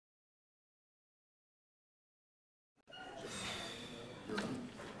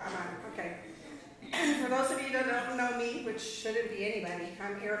which shouldn't be anybody.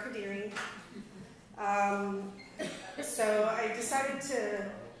 I'm Ericka Deering. So I decided to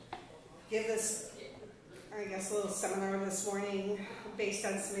give this, I guess, a little seminar this morning based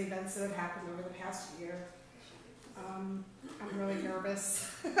on some events that have happened over the past year. I'm really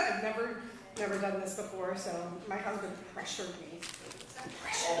nervous. I've never done this before, so my husband pressured me.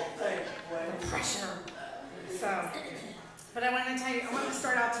 Pressure. So, but I want to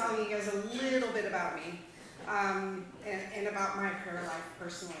start out telling you guys a little bit about me and about my prayer life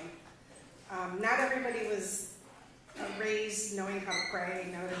personally. Not everybody was raised knowing how to pray.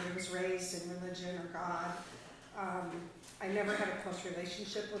 Not everybody was raised in religion or God. I never had a close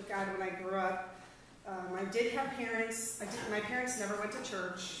relationship with God when I grew up. I did have parents. My parents never went to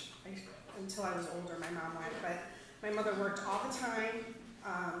church until I was older. My mom went, but my mother worked all the time,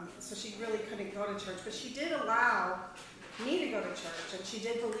 so she really couldn't go to church. But she did allow me to go to church, and she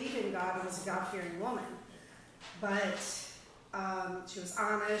did believe in God and was a God-fearing woman. But she was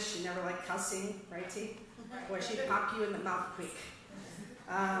honest. She never liked cussing, right, T? Boy, she'd pop you in the mouth quick.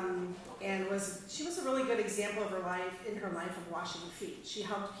 And she was a really good example of her life of washing feet. She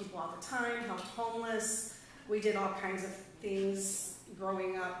helped people all the time, helped homeless. We did all kinds of things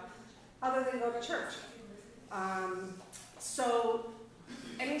growing up other than go to church. So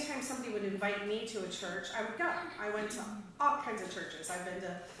anytime somebody would invite me to a church, I would go. I went to all kinds of churches. I've been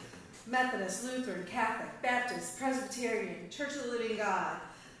to Methodist, Lutheran, Catholic, Baptist, Presbyterian, Church of the Living God.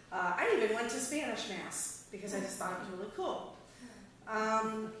 I even went to Spanish Mass because I just thought it was really cool.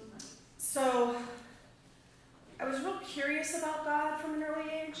 So I was real curious about God from an early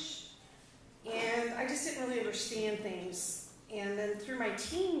age, and I just didn't really understand things. And then through my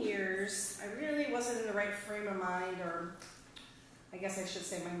teen years, I really wasn't in the right frame of mind, or I guess I should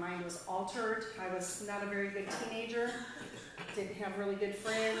say my mind was altered. I was not a very good teenager, didn't have really good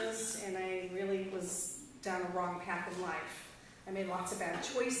friends, and I really was down a wrong path in life. I made lots of bad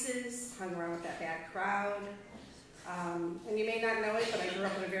choices, hung around with that bad crowd. And you may not know it, but I grew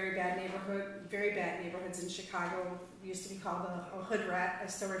up in a very bad neighborhoods in Chicago. It used to be called a hood rat. I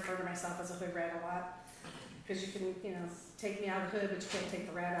still refer to myself as a hood rat a lot. Because you can, take me out of the hood, but you can't take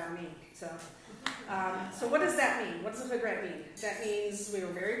the rat out of me. So what does that mean? What does a hood rat mean? That means we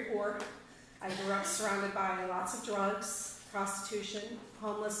were very poor. I grew up surrounded by lots of drugs, prostitution,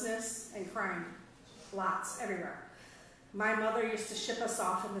 homelessness, and crime. Lots, everywhere. My mother used to ship us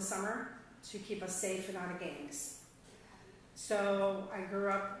off in the summer to keep us safe and out of gangs. So I grew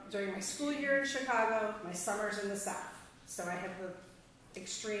up during my school year in Chicago, my summers in the South. So I had the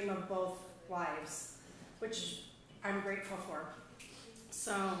extreme of both lives, which I'm grateful for.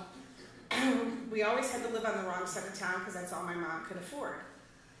 So we always had to live on the wrong side of town because that's all my mom could afford.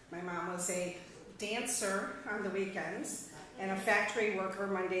 My mom was a dancer on the weekends and a factory worker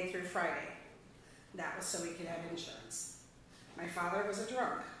Monday through Friday. That was so we could have insurance. My father was a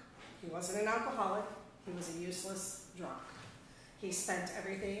drunk. He wasn't an alcoholic. He was a useless drunk. He spent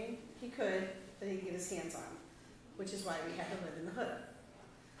everything he could that he could get his hands on, which is why we had to live in the hood.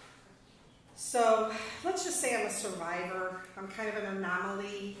 So let's just say I'm a survivor. I'm kind of an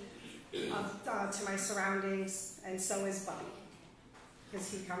anomaly to my surroundings, and so is Bubby, because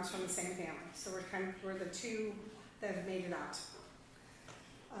he comes from the same family. So we're the two that have made it out.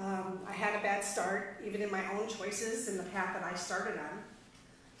 I had a bad start, even in my own choices in the path that I started on.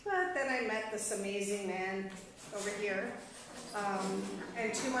 But then I met this amazing man over here,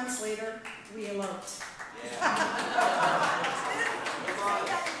 and 2 months later, we eloped.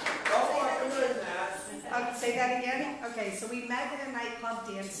 Say that again? Okay, so we met in a nightclub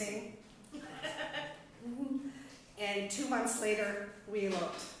dancing, and 2 months later, we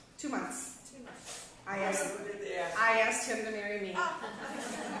eloped. 2 months. I asked him to marry me.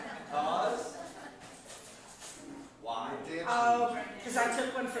 Cause? Why? Oh, because I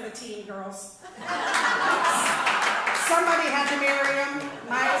took one for the teen girls. Somebody had to marry him.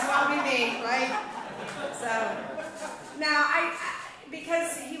 Might as well be me, right? So, now,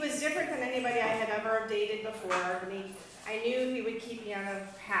 because he was different than anybody I had ever dated before, and I knew he would keep me on a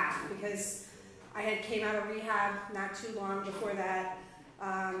path, because I had came out of rehab not too long before that,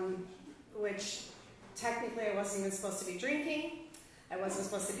 which technically I wasn't even supposed to be drinking, I wasn't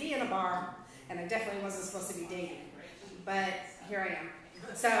supposed to be in a bar, and I definitely wasn't supposed to be dating. But here I am.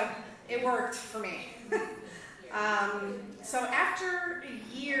 So it worked for me. So after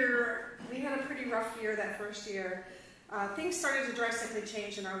a year, we had a pretty rough year that first year. Things started to drastically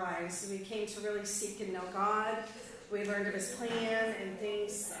change in our lives. We came to really seek and know God. We learned of His plan, and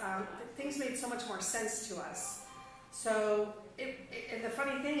things made so much more sense to us. So, and the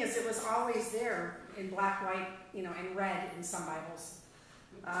funny thing is, it was always there in black, white, and red in some Bibles.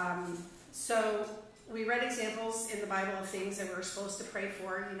 So we read examples in the Bible of things that we're supposed to pray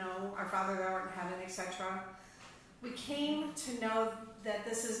for, our Father thou art in heaven, etc. We came to know that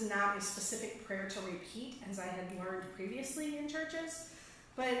this is not a specific prayer to repeat, as I had learned previously in churches,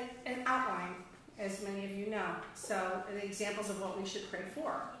 but an outline, as many of you know. So, the examples of what we should pray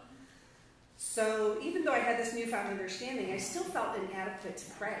for. So, even though I had this newfound understanding, I still felt inadequate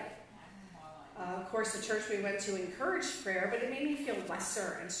to pray. Of course, the church we went to encouraged prayer, but it made me feel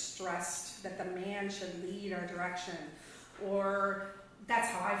lesser and stressed that the man should lead our direction. Or that's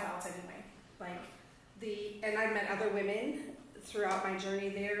how I felt anyway. And I met other women throughout my journey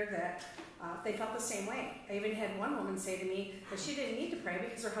there that they felt the same way. I even had one woman say to me that she didn't need to pray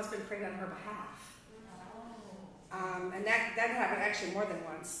because her husband prayed on her behalf. And that happened actually more than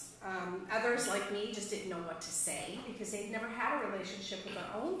once. Others like me just didn't know what to say because they'd never had a relationship with their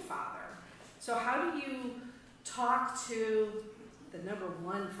own father. So how do you talk to the number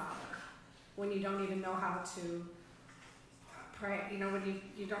one father when you don't even know how to pray? When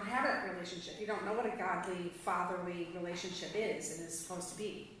you don't have that relationship. You don't know what a godly, fatherly relationship is and is supposed to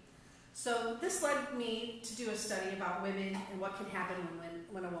be. So this led me to do a study about women and what can happen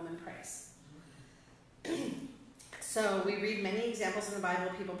when a woman prays. So we read many examples in the Bible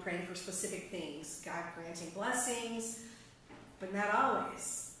of people praying for specific things, God granting blessings, but not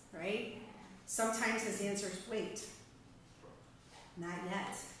always, right? Sometimes his answer is wait, not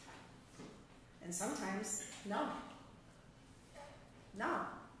yet. And sometimes, no.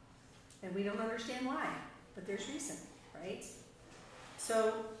 And we don't understand why, but there's reason, right?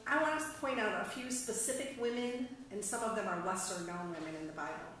 So I want to point out a few specific women, and some of them are lesser known women in the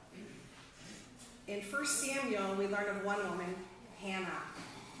Bible. In 1 Samuel, we learn of one woman, Hannah.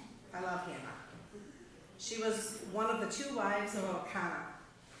 I love Hannah. She was one of the 2 wives of Elkanah.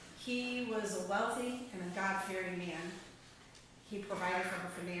 He was a wealthy and a God-fearing man. He provided for her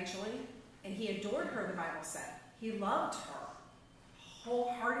financially, and he adored her, the Bible said. He loved her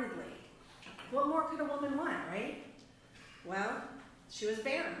wholeheartedly. What more could a woman want, right? Well, she was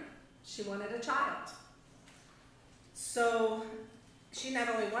barren. She wanted a child. So she not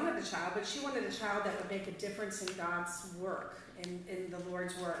only wanted a child, but she wanted a child that would make a difference in God's work, in the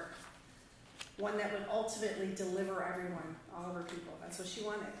Lord's work. One that would ultimately deliver everyone, all of her people. That's what she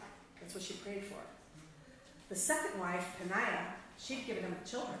wanted. That's what she prayed for. The second wife, Peninnah, she'd given him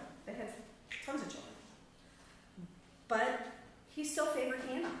children. They had tons of children. But he still favored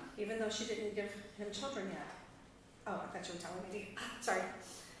Hannah, even though she didn't give him children yet. Oh, I thought you were telling me. Sorry.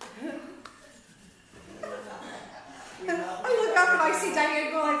 I look up and I see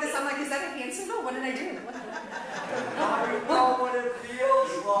Diane go like this. I'm like, is that a hand signal? What did I do? Now you know what it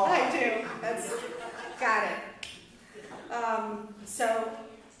feels like. I do. Got it. So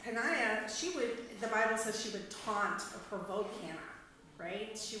Peninnah, the Bible says she would taunt or provoke Hannah,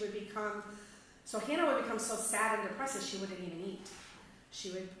 right? So Hannah would become so sad and depressed that she wouldn't even eat.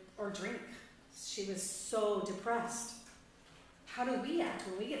 Or drink. She was so depressed. How do we act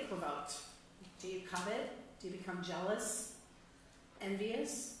when we get provoked? Do you covet? Do you become jealous?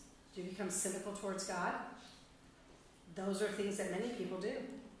 Envious? Do you become cynical towards God? Those are things that many people do.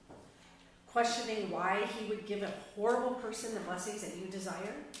 Questioning why he would give a horrible person the blessings that you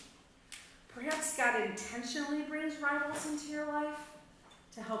desire. Perhaps God intentionally brings rivals into your life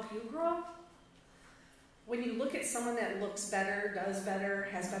to help you grow. When you look at someone that looks better, does better,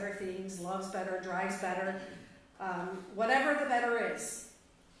 has better things, loves better, drives better, whatever the better is,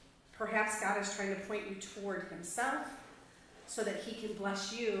 perhaps God is trying to point you toward himself so that he can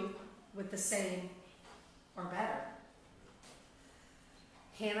bless you with the same or better.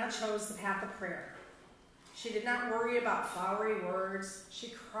 Hannah chose the path of prayer. She did not worry about flowery words.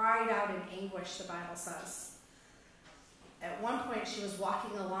 She cried out in anguish, the Bible says. At one point, she was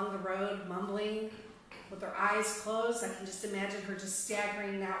walking along the road, mumbling, with her eyes closed. I can just imagine her just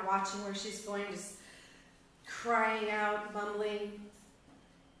staggering, not watching where she's going, just crying out, mumbling.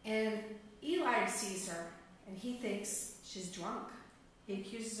 And Eli sees her, and he thinks she's drunk. He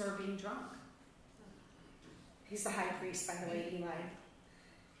accuses her of being drunk. He's the high priest, by the way, Eli.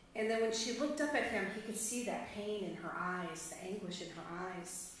 And then when she looked up at him, he could see that pain in her eyes, the anguish in her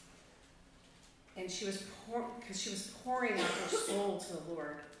eyes. And she was pouring out her soul to the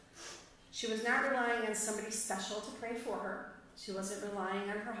Lord. She was not relying on somebody special to pray for her. She wasn't relying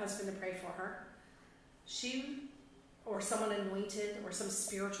on her husband to pray for her. She, or someone anointed, or some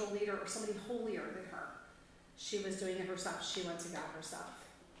spiritual leader, or somebody holier than her. She was doing it herself. She went to God herself.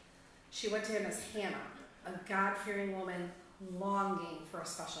 She went to him as Hannah, a God-fearing woman longing for a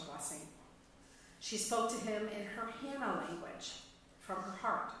special blessing. She spoke to him in her Hannah language, from her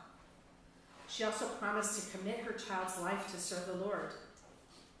heart. She also promised to commit her child's life to serve the Lord.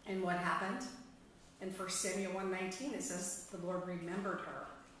 And what happened? In 1 Samuel 1:19, it says the Lord remembered her.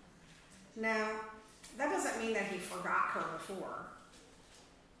 Now, that doesn't mean that he forgot her before,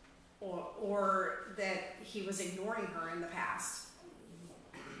 or that he was ignoring her in the past.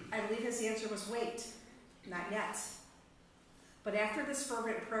 I believe his answer was wait, not yet. But after this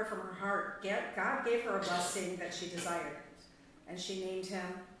fervent prayer from her heart, God gave her a blessing that she desired, and she named him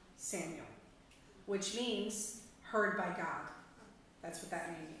Samuel, which means heard by God. That's what that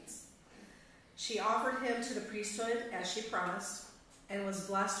name means. She offered him to the priesthood as she promised, and was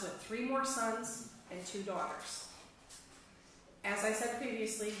blessed with 3 more sons and 2 daughters. As I said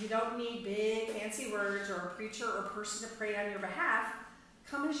previously, you don't need big fancy words or a preacher or person to pray on your behalf.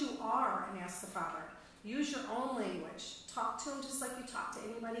 Come as you are and ask the Father. Use your own language. Talk to him just like you talk to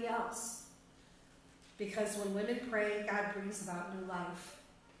anybody else. Because when women pray, God brings about new life.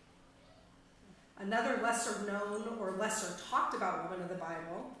 Another lesser known or lesser talked about woman of the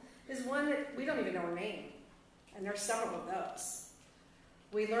Bible is one that we don't even know her name. And there's several of those.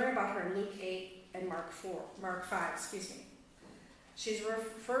 We learn about her in Luke 8 and Mark 5. She's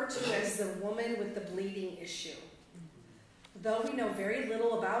referred to as the woman with the bleeding issue. Though we know very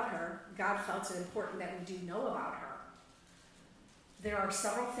little about her, God felt it important that we do know about her. There are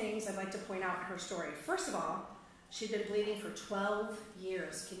several things I'd like to point out in her story. First of all, she'd been bleeding for 12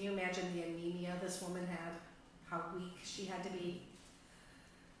 years. Can you imagine the anemia this woman had? How weak she had to be?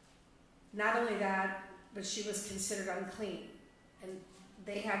 Not only that, but she was considered unclean. And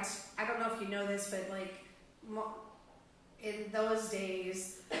they had, I don't know if you know this, but like in those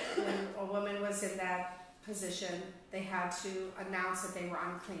days, when a woman was in that position, they had to announce that they were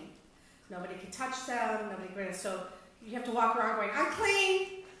unclean. Nobody could touch them, nobody could, so you have to walk around going, I'm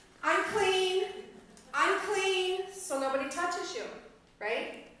clean, I'm clean, I'm clean, so nobody touches you,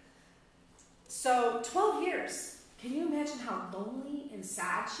 right? So 12 years. Can you imagine how lonely and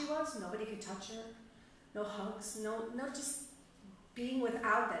sad she was? Nobody could touch her, no hugs, no just being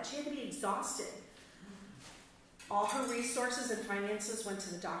without that. She had to be exhausted. All her resources and finances went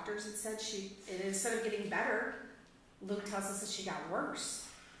to the doctors. It said instead of getting better, Luke tells us that she got worse.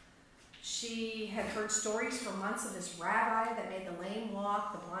 She had heard stories for months of this rabbi that made the lame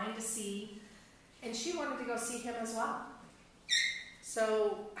walk, the blind to see, and she wanted to go see him as well.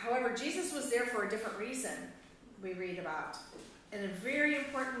 So, however, Jesus was there for a different reason, we read about. And a very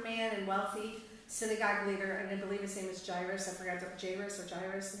important man and wealthy synagogue leader, and I believe his name is Jairus. I forgot,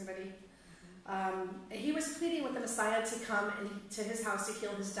 Jairus, anybody? He was pleading with the Messiah to come to his house to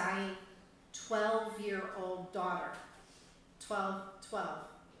heal his dying 12-year-old daughter. 12.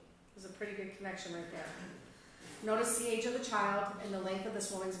 There's a pretty good connection right there. Notice the age of the child and the length of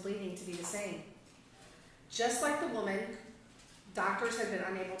this woman's bleeding to be the same. Just like the woman, doctors had been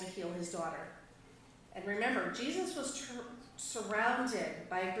unable to heal his daughter. And remember, Jesus was surrounded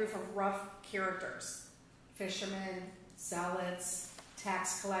by a group of rough characters. Fishermen, zealots,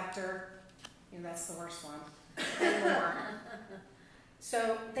 tax collector. That's the worst one. And more.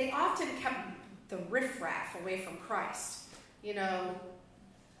 So they often kept the riffraff away from Christ.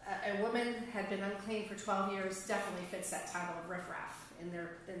 A woman had been unclean for 12 years definitely fits that title of riffraff in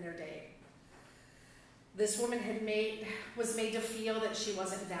their day. This woman was made to feel that she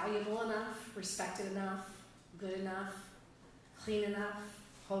wasn't valuable enough, respected enough, good enough, clean enough,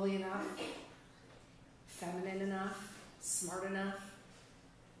 holy enough, feminine enough, smart enough,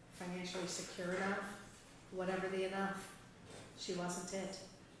 financially secure enough, whatever the enough. She wasn't it.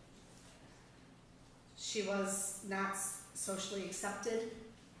 She was not socially accepted.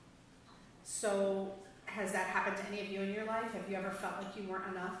 So has that happened to any of you in your life? Have you ever felt like you weren't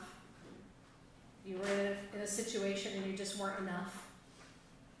enough? You were in a situation and you just weren't enough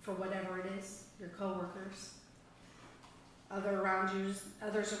for whatever it is, your coworkers, others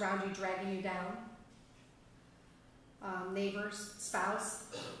around you dragging you down, neighbors, spouse,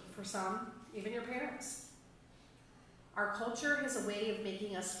 for some, even your parents. Our culture has a way of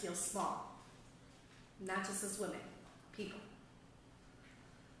making us feel small, not just as women, people.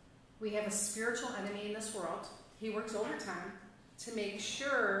 We have a spiritual enemy in this world. He works overtime to make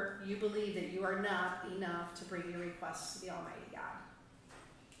sure you believe that you are not enough to bring your requests to the Almighty God.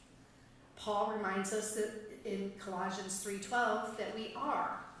 Paul reminds us that in Colossians 3:12 that we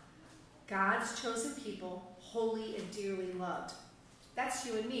are God's chosen people, holy and dearly loved. That's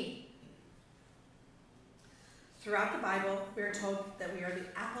you and me. Throughout the Bible, we are told that we are the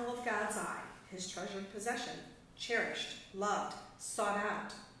apple of God's eye, his treasured possession, cherished, loved, sought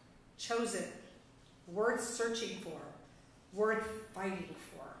out, chosen, worth searching for, worth fighting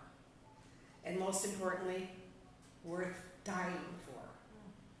for, and most importantly, worth dying for.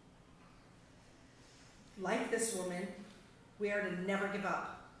 Like this woman, we are to never give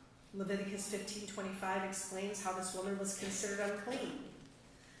up. Leviticus 15:25 explains how this woman was considered unclean.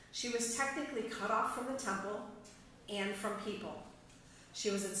 She was technically cut off from the temple and from people. She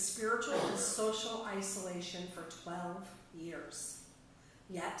was in spiritual and social isolation for 12 years.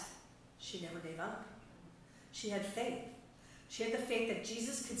 Yet, she never gave up. She had faith. She had the faith that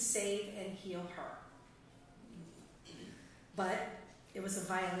Jesus could save and heal her. But it was a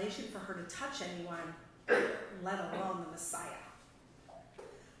violation for her to touch anyone, let alone the Messiah.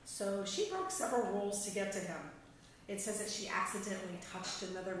 So she broke several rules to get to him. It says that she accidentally touched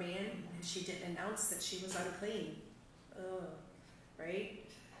another man and she didn't announce that she was unclean. Oh, right?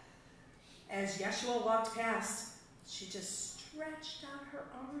 As Yeshua walked past, she just stretched out her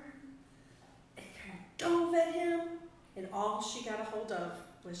arm and kind of dove at him, and all she got a hold of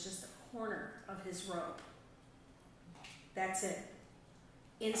was just a corner of his robe. That's it.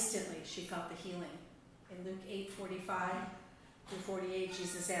 Instantly, she felt the healing. In Luke 8:45-48,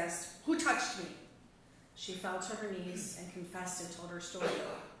 Jesus asked, "Who touched me?" She fell to her knees and confessed and told her story.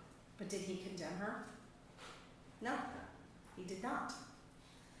 But did he condemn her? No, he did not.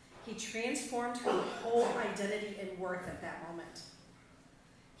 He transformed her whole identity and worth at that moment.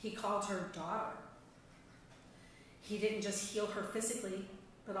 He called her daughter. He didn't just heal her physically,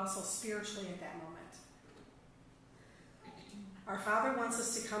 but also spiritually at that moment. Our Father wants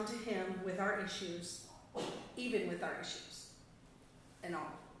us to come to him with our issues, even with our issues and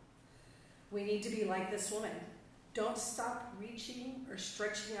all. We need to be like this woman. Don't stop reaching or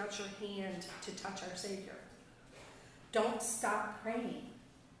stretching out your hand to touch our Savior. Don't stop praying.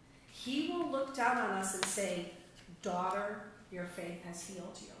 He will look down on us and say, "Daughter, your faith has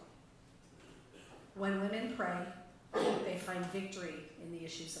healed you." When women pray, they find victory in the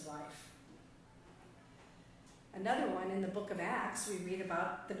issues of life. Another one, in the book of Acts, we read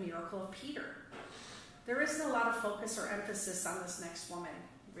about the miracle of Peter. There isn't a lot of focus or emphasis on this next woman,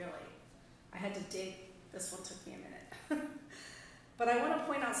 really. I had to dig. This one took me a minute. But I want to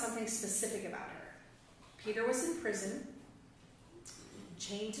point out something specific about her. Peter was in prison,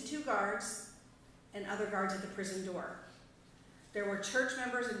 chained to 2 guards, and other guards at the prison door. There were church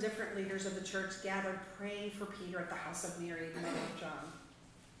members and different leaders of the church gathered praying for Peter at the house of Mary, the mother of John.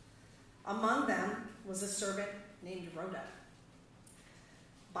 Among them was a servant named Rhoda.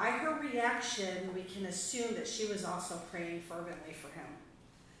 By her reaction, we can assume that she was also praying fervently for him.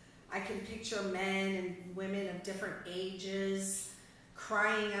 I can picture men and women of different ages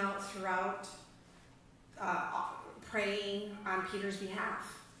crying out throughout, praying on Peter's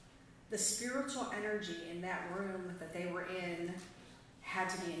behalf. The spiritual energy in that room that they were in had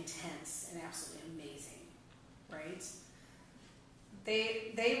to be intense and absolutely amazing, right?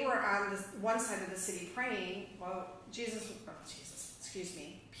 They were on one side of the city praying, while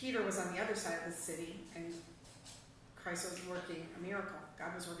Peter was on the other side of the city, and Christ was working a miracle.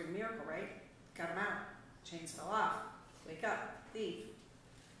 God was working a miracle, right? Got him out. Chains fell off. Wake up. Leave.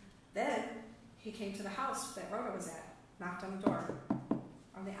 Then he came to the house that Rhoda was at, knocked on the door,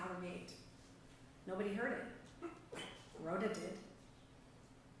 on the outer gate. Nobody heard it. Rhoda did.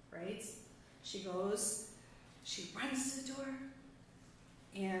 Right? She goes, she runs to the door,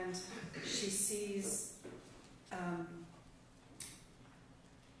 and she sees,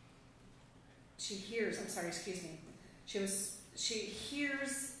 she hears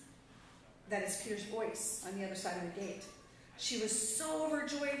that it's Peter's voice on the other side of the gate. She was so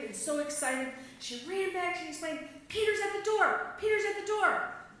overjoyed and so excited, she ran back and explained, "Peter's at the door! Peter's at the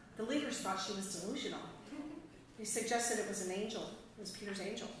door!" The leaders thought she was delusional. They suggested it was an angel. It was Peter's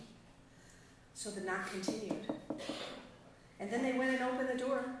angel. So the knock continued. And then they went and opened the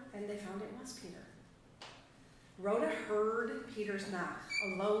door, and they found it was Peter. Rhoda heard Peter's knock. A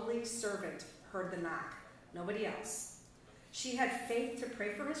lowly servant heard the knock. Nobody else. She had faith to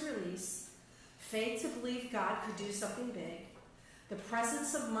pray for his release, faith to believe God could do something big, the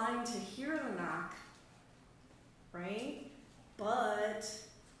presence of mind to hear the knock, right? But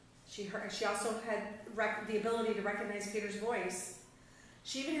she also had the ability to recognize Peter's voice.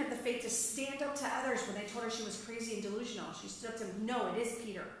 She even had the faith to stand up to others when they told her she was crazy and delusional. She stood up to them, "No, it is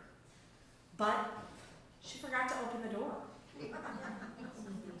Peter." But she forgot to open the door.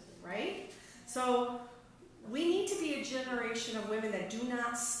 Right? So we need to be a generation of women that do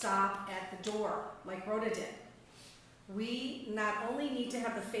not stop at the door like Rhoda did. We not only need to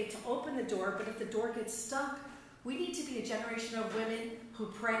have the faith to open the door, but if the door gets stuck, we need to be a generation of women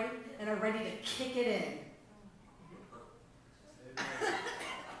who pray and are ready to kick it in.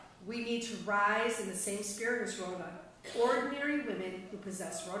 We need to rise in the same spirit as Rhoda. Ordinary women who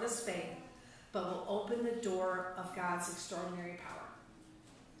possess Rhoda's faith, but will open the door of God's extraordinary power.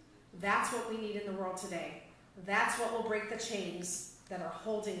 That's what we need in the world today. That's what will break the chains that are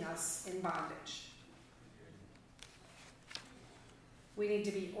holding us in bondage. We need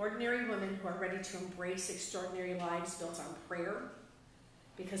to be ordinary women who are ready to embrace extraordinary lives built on prayer,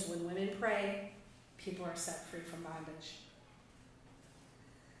 because when women pray, people are set free from bondage.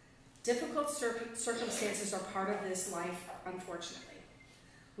 Difficult circumstances are part of this life, unfortunately.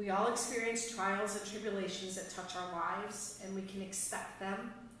 We all experience trials and tribulations that touch our lives, and we can expect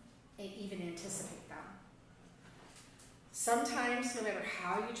them and even anticipate them. Sometimes, no matter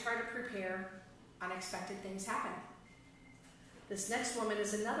how you try to prepare, unexpected things happen. This next woman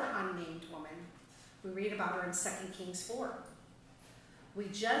is another unnamed woman. We read about her in 2 Kings 4. We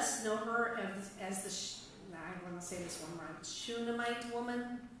just know her as the, I want to say this one right, Shunammite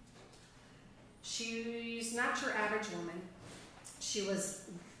woman. She's not your average woman. She was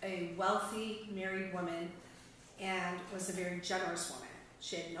a wealthy married woman and was a very generous woman.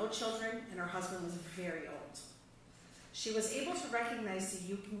 She had no children, and her husband was very old. She was able to recognize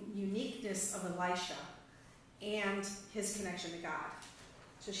the uniqueness of Elisha and his connection to God.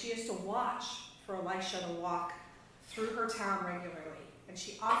 So she used to watch for Elisha to walk through her town regularly, and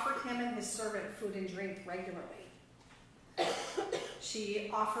she offered him and his servant food and drink regularly. She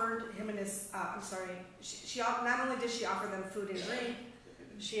offered him and his, not only did she offer them food and drink,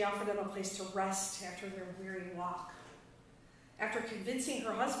 she offered them a place to rest after their weary walk. After convincing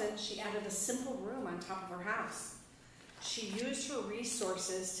her husband, she added a simple room on top of her house. She used her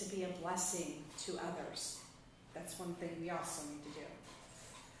resources to be a blessing to others. That's one thing we also need to do.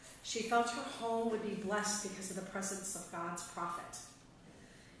 She felt her home would be blessed because of the presence of God's prophet.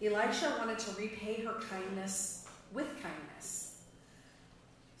 Elisha wanted to repay her kindness with kindness.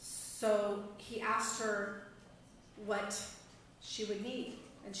 So he asked her what she would need.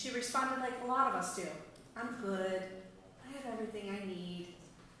 And she responded like a lot of us do. I'm good. I have everything I need.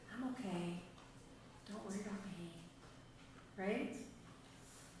 I'm okay. Don't worry about me. Right?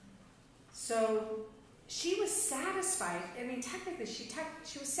 So she was satisfied. I mean, technically, she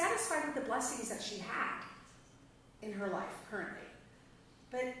was satisfied with the blessings that she had in her life currently.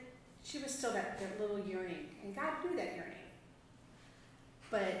 But she was still that little yearning. And God knew that yearning.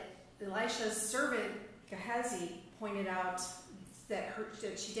 But Elisha's servant, Gehazi, pointed out that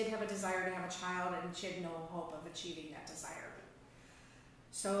she did have a desire to have a child, and she had no hope of achieving that desire.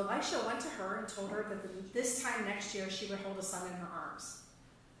 So Elisha went to her and told her that this time next year she would hold a son in her arms.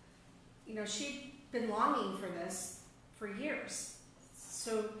 You know, she'd been longing for this for years.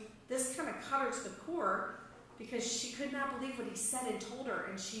 So this kind of cut her to the core, because she could not believe what he said and told her,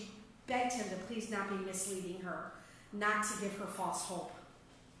 and she begged him to please not be misleading her, not to give her false hope.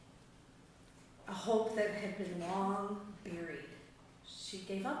 A hope that had been long buried. She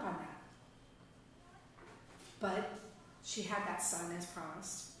gave up on that. But she had that son as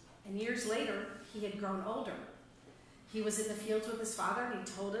promised. And years later, he had grown older. He was in the fields with his father, and he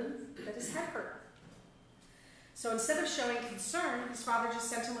told him that his head hurt. So instead of showing concern, his father just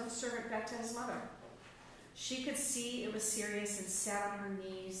sent him with a servant back to his mother. She could see it was serious and sat on her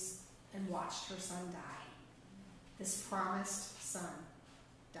knees and watched her son die. This promised son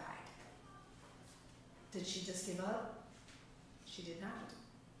died. Did she just give up? She did not.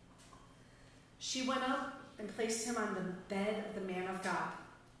 She went up and placed him on the bed of the man of God.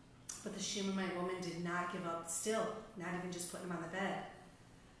 But the Shunammite woman did not give up still, not even just putting him on the bed.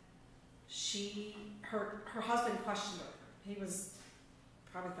 Her husband questioned her. He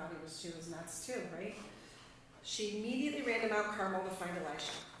probably thought she was nuts too, right? She immediately ran to Mount Carmel to find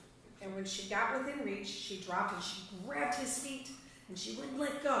Elisha. And when she got within reach, she dropped and she grabbed his feet, and she wouldn't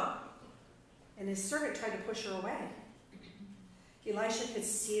let go. And his servant tried to push her away. Elisha could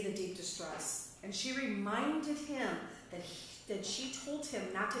see the deep distress, and she reminded him that she told him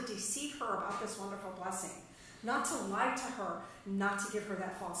not to deceive her about this wonderful blessing, not to lie to her, not to give her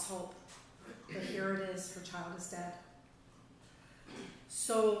that false hope. But here it is, her child is dead.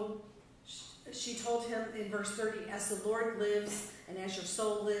 So she told him in verse 30, as the Lord lives and as your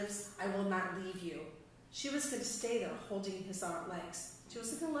soul lives, I will not leave you. She was going to stay there holding his legs. She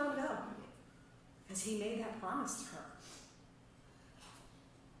wasn't going to let him go, because he made that promise to her.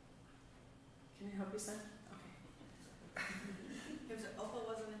 Can I help you, son? Okay. Opal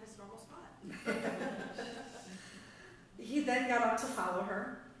wasn't in his normal spot. He then got up to follow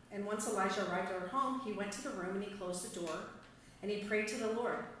her, and once Elijah arrived at her home, he went to the room and he closed the door, and he prayed to the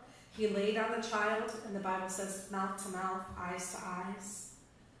Lord. He laid on the child, and the Bible says mouth to mouth, eyes to eyes,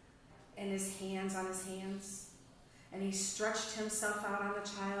 and his hands on his hands. And he stretched himself out on the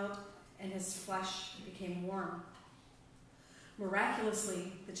child, and his flesh became warm.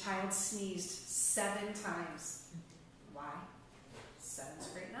 Miraculously, the child sneezed 7 times. Why? 7's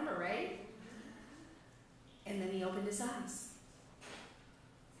a great number, right? And then he opened his eyes.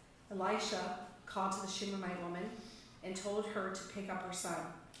 Elisha called to the Shunammite woman and told her to pick up her son.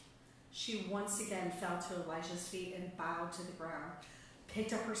 She once again fell to Elijah's feet and bowed to the ground,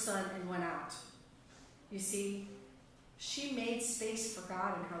 picked up her son, and went out. You see, she made space for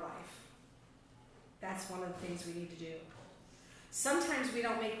God in her life. That's one of the things we need to do. Sometimes we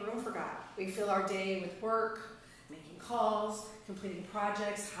don't make room for God. We fill our day with work, making calls, completing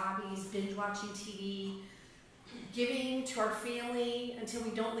projects, hobbies, binge watching TV, giving to our family until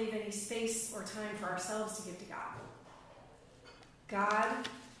we don't leave any space or time for ourselves to give to God. God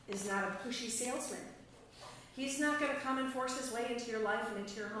is not a pushy salesman. He's not going to come and force his way into your life and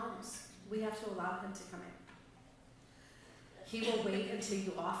into your homes. We have to allow him to come in. He will wait until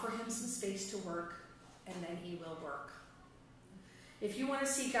you offer him some space to work, and then he will work. If you want to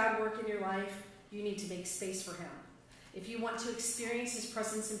see God work in your life, you need to make space for him. If you want to experience his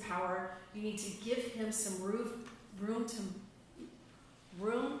presence and power, you need to give him some room to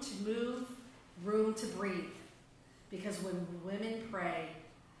move, room to breathe. Because when women pray,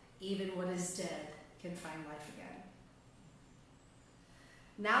 even what is dead can find life again.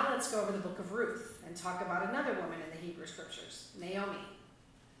 Now let's go over the book of Ruth and talk about another woman in the Hebrew scriptures, Naomi.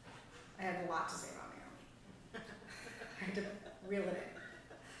 I have a lot to say about Naomi. I had to reel it in.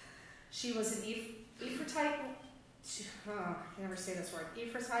 She was an Ephrathite, I can never say this word,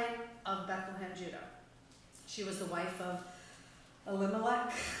 Ephrathite of Bethlehem, Judah. She was the wife of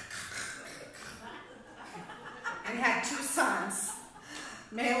Elimelech and had 2 sons,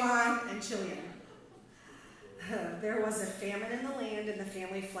 Mahlon and Chilion. There was a famine in the land and the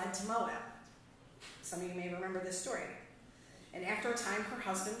family fled to Moab. Some of you may remember this story. And after a time, her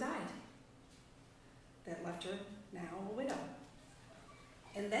husband died. That left her now a widow.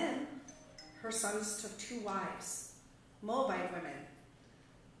 And then her sons took 2 wives, Moabite women,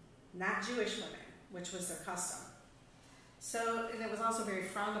 not Jewish women, which was their custom. So, and it was also very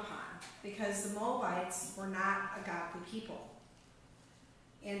frowned upon because the Moabites were not a godly people.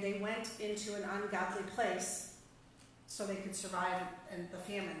 And they went into an ungodly place so they could survive in the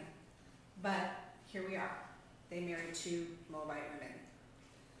famine. But here we are. They married 2 Moabite women.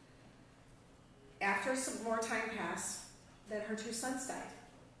 After some more time passed, then her 2 sons died.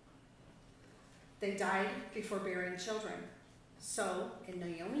 They died before bearing children. So, in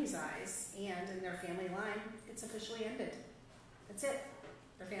Naomi's eyes and in their family line, it's officially ended. That's it.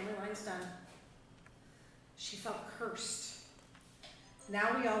 Their family line's done. She felt cursed.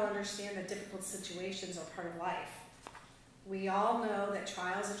 Now we all understand that difficult situations are part of life. We all know that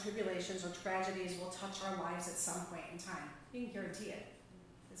trials and tribulations or tragedies will touch our lives at some point in time. You can guarantee it.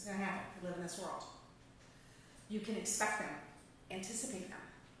 It's going to happen. We live in this world. You can expect them, anticipate them.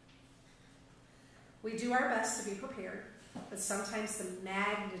 We do our best to be prepared, but sometimes the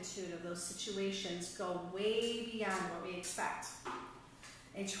magnitude of those situations go way beyond what we expect.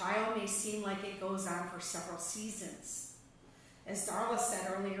 A trial may seem like it goes on for several seasons. As Darla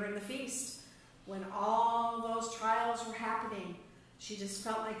said earlier in the feast, when all those trials were happening, she just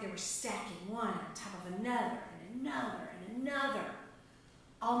felt like they were stacking one on top of another and another and another,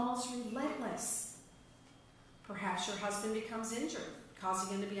 almost relentless. Perhaps your husband becomes injured,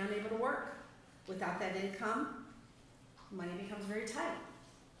 causing him to be unable to work. Without that income, money becomes very tight,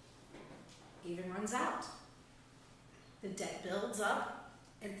 even runs out. The debt builds up,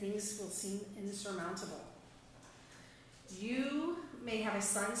 and things will seem insurmountable. You may have a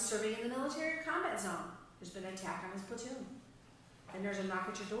son serving in the military or combat zone. There's been an attack on his platoon, and there's a knock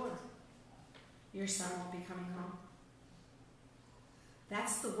at your door. Your son won't be coming home.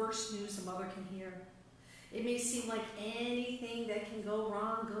 That's the worst news a mother can hear. It may seem like anything that can go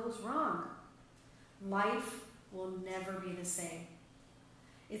wrong goes wrong. Life will never be the same.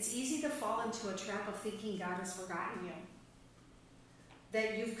 It's easy to fall into a trap of thinking God has forgotten you,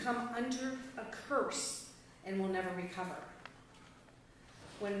 that you've come under a curse and will never recover.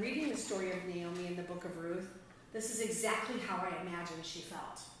 When reading the story of Naomi in the book of Ruth, this is exactly how I imagine she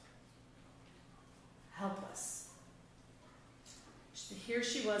felt. Helpless. Here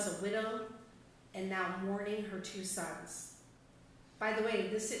she was, a widow, and now mourning her 2 sons. By the way,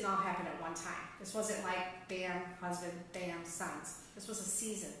 this didn't all happen at one time. This wasn't like, bam, husband, bam, sons. This was a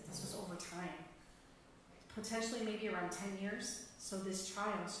season. This was over time. Potentially maybe around 10 years. So this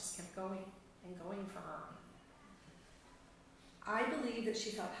trial just kept going and going for her. I believe that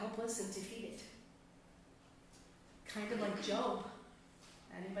she felt helpless and defeated. Kind of like Job.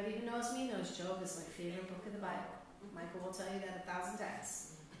 Anybody who knows me knows Job is my favorite book of the Bible. Michael will tell you that 1,000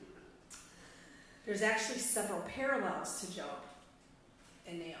 times. There's actually several parallels to Job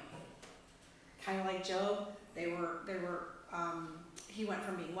and Naomi. Kind of like Job, he went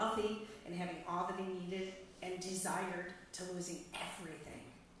from being wealthy and having all that he needed and desired to losing everything.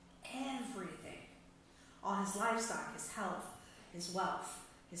 everything. All his livestock, his health, his wealth,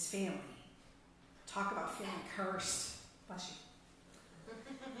 his family. Talk about feeling cursed. Bless you.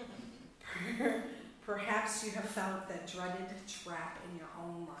 Perhaps you have felt that dreaded trap in your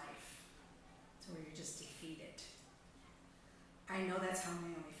own life to where you're just defeated. I know that's how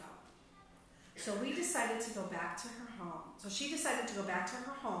Naomi felt. So we decided to go back to her home. So she decided to go back to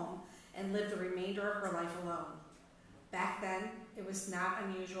her home and live the remainder of her life alone. Back then, it was not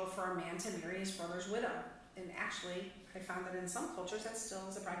unusual for a man to marry his brother's widow. And actually, I found that in some cultures that still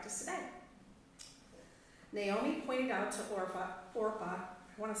is a practice today. Naomi pointed out to Orpah,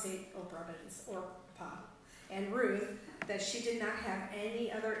 I want to say Oprah, but it's Orpah, and Ruth, that she did not have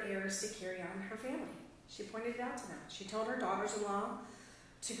any other heirs to carry on her family. She pointed it out to them. She told her daughters-in-law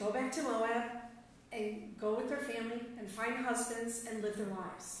to go back to Moab and go with their family and find husbands and live their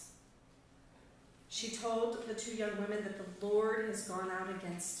lives. She told the two young women that the Lord has gone out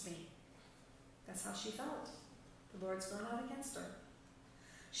against me. That's how she felt. The Lord's gone out against her.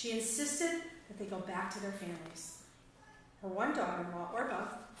 She insisted that they go back to their families. Her one daughter-in-law, Orpah,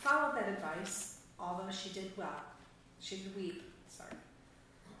 followed that advice, although she did well. She did weep,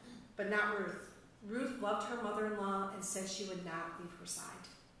 but not Ruth. Ruth loved her mother-in-law and said she would not leave her side.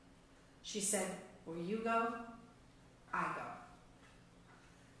 She said, where you go, I go.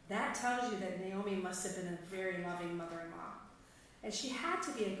 That tells you that Naomi must have been a very loving mother-in-law. And she had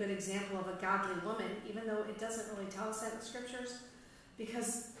to be a good example of a godly woman, even though it doesn't really tell us that in the scriptures,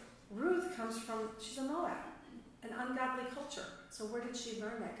 because Ruth comes from, she's a Moab, an ungodly culture. So where did she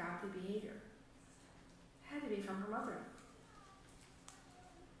learn that godly behavior? It had to be from her mother.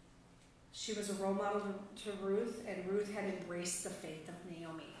 She was a role model to Ruth, and Ruth had embraced the faith of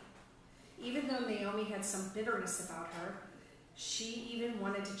Naomi. Even though Naomi had some bitterness about her, she even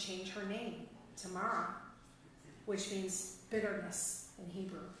wanted to change her name to Mara, which means bitterness in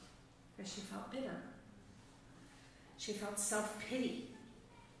Hebrew, because she felt bitter. She felt self-pity.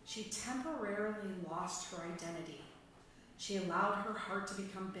 She temporarily lost her identity. She allowed her heart to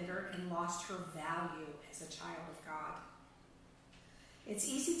become bitter and lost her value as a child of God. It's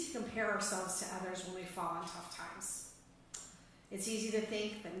easy to compare ourselves to others when we fall in tough times. It's easy to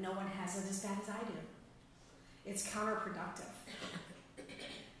think that no one has it as bad as I do. It's counterproductive.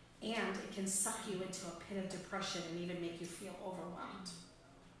 And it can suck you into a pit of depression and even make you feel overwhelmed.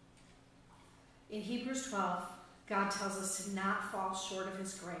 In Hebrews 12, God tells us to not fall short of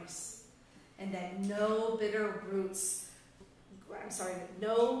his grace, and that no bitter root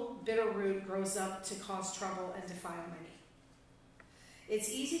grows up to cause trouble and defile many. It's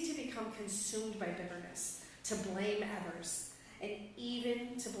easy to become consumed by bitterness, to blame others, and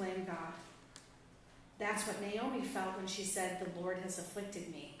even to blame God. That's what Naomi felt when she said, the Lord has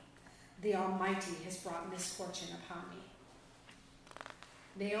afflicted me. The Almighty has brought misfortune upon me.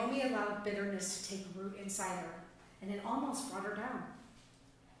 Naomi allowed bitterness to take root inside her, and it almost brought her down.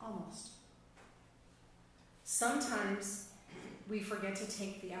 Almost. Sometimes we forget to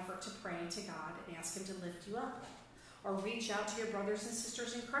take the effort to pray to God and ask him to lift you up, or reach out to your brothers and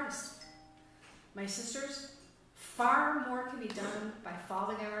sisters in Christ. My sisters, far more can be done by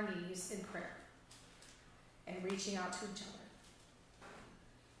falling on our knees in prayer and reaching out to each other.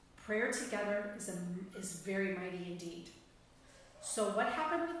 Prayer together is very mighty indeed. So what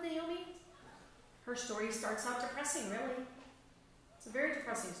happened with Naomi? Her story starts out depressing, really. It's a very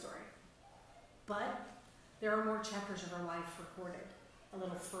depressing story. But there are more chapters of her life recorded a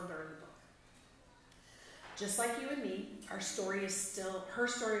little further in the book. Just like you and me, her story was still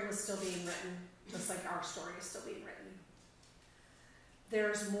being written, just like our story is still being written.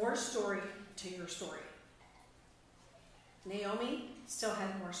 There's more story to your story. Naomi still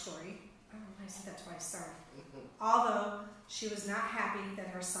had more story. I don't know why I said that twice, sorry. Although she was not happy that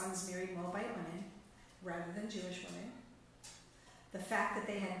her sons married Moabite women rather than Jewish women. The fact that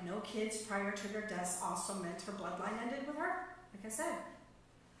they had no kids prior to their deaths also meant her bloodline ended with her, like I said.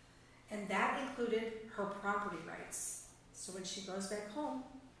 And that included her property rights. So when she goes back home,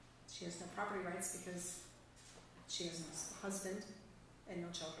 she has no property rights because she has no husband and no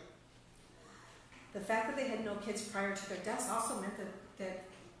children. The fact that they had no kids prior to their deaths also meant that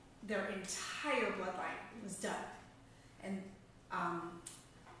their entire bloodline was done. And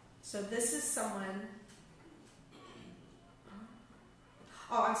so this is someone...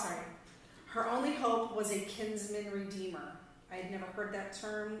 Oh, I'm sorry. Her only hope was a kinsman redeemer. I had never heard that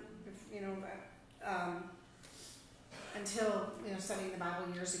term, until studying the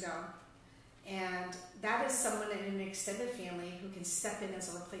Bible years ago. And that is someone in an extended family who can step in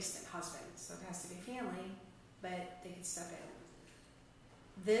as a replacement husband. So it has to be family, but they can step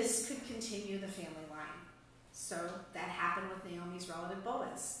in. This could continue the family line. So that happened with Naomi's relative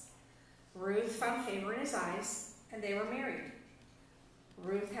Boaz. Ruth found favor in his eyes, and they were married.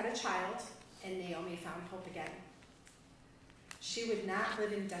 Ruth had a child, and Naomi found hope again. She would not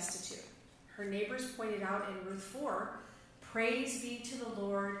live in destitute. Her neighbors pointed out in Ruth 4, "Praise be to the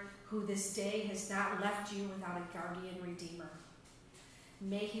Lord, who this day has not left you without a guardian redeemer.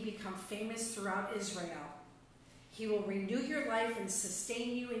 May he become famous throughout Israel. He will renew your life and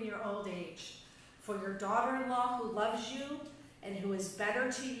sustain you in your old age. For your daughter-in-law who loves you and who is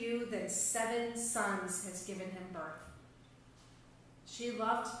better to you than 7 sons has given him birth."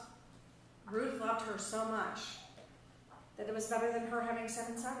 Ruth loved her so much that it was better than her having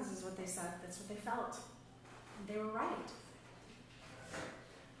 7 sons, is what they said. That's what they felt. And they were right.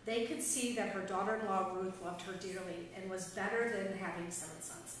 They could see that her daughter-in-law Ruth loved her dearly and was better than having 7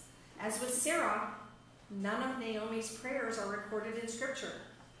 sons. As with Sarah, none of Naomi's prayers are recorded in Scripture.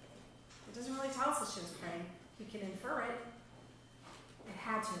 It doesn't really tell us that she was praying. We can infer it. It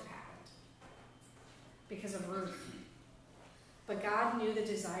had to have happened because of Ruth. But God knew the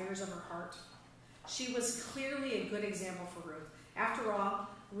desires of her heart. She was clearly a good example for Ruth. After all,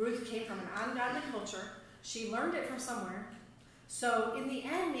 Ruth came from an ungodly culture. She learned it from somewhere. So in the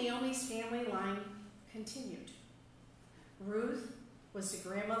end, Naomi's family line continued. Ruth was the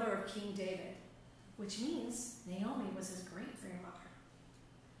grandmother of King David, which means Naomi was his great-grandmother.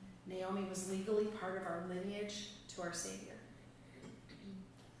 Naomi was legally part of our lineage to our Savior.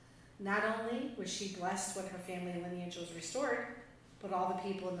 Not only was she blessed when her family lineage was restored, but all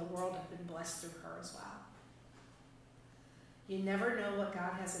the people in the world have been blessed through her as well. You never know what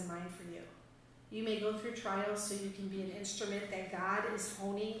God has in mind for you. You may go through trials so you can be an instrument that God is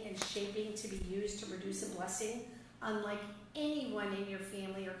honing and shaping to be used to produce a blessing unlike anyone in your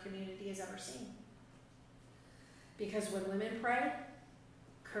family or community has ever seen. Because when women pray,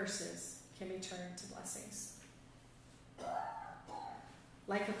 curses can be turned to blessings.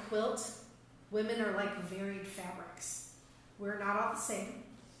 Like a quilt, women are like varied fabrics. We're not all the same.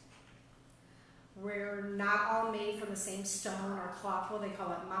 We're not all made from the same stone or cloth. Well, they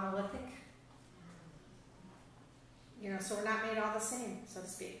call it monolithic. So we're not made all the same, so to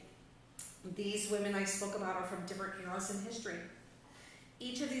speak. These women I spoke about are from different eras in history.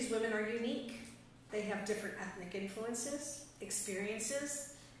 Each of these women are unique. They have different ethnic influences,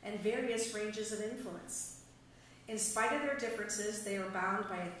 experiences, and various ranges of influence. In spite of their differences, they are bound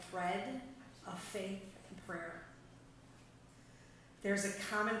by a thread of faith and prayer. There's a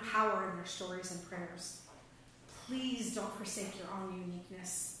common power in their stories and prayers. Please don't forsake your own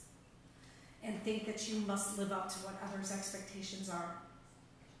uniqueness and think that you must live up to what others' expectations are.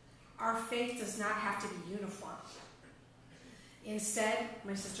 Our faith does not have to be uniform. Instead,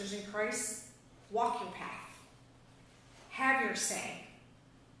 my sisters in Christ, walk your path. Have your say.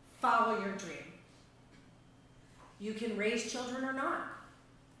 Follow your dream. You can raise children or not.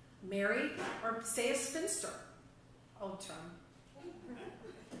 Marry or stay a spinster. Old term.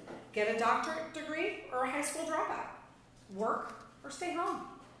 Get a doctorate degree or a high school dropout. Work or stay home.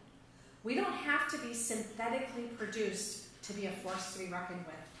 We don't have to be synthetically produced to be a force to be reckoned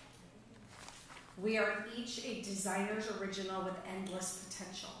with. We are each a designer's original with endless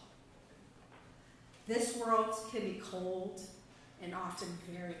potential. This world can be cold and often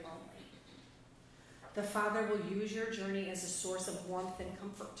very lonely. The Father will use your journey as a source of warmth and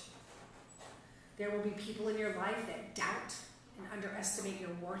comfort. There will be people in your life that doubt and underestimate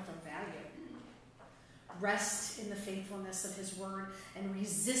your worth or value. Rest in the faithfulness of His word and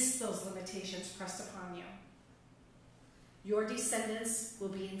resist those limitations pressed upon you. Your descendants will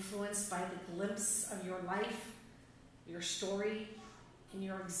be influenced by the glimpse of your life, your story, and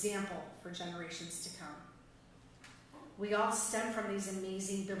your example for generations to come. We all stem from these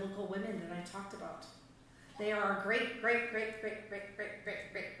amazing biblical women that I talked about. They are our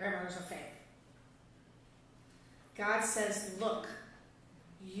great-great-great-great-great-great-great-grandmothers of faith. God says, look,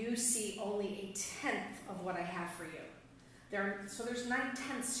 you see only 1/10 of what I have for you. So there's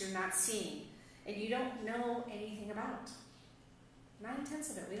 9/10 you're not seeing, and you don't know anything about.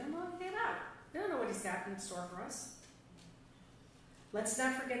 9/10 of it, we don't know anything about. We don't know what He's got in store for us. Let's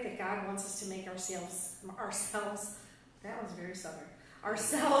not forget that God wants us to make ourselves, that was very southern,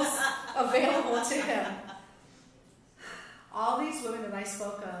 ourselves available to Him. All these women that I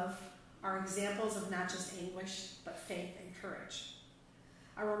spoke of are examples of not just anguish, but faith and courage.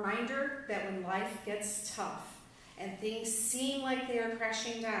 A reminder that when life gets tough and things seem like they are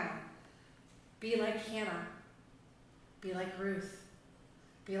crashing down, be like Hannah, be like Ruth,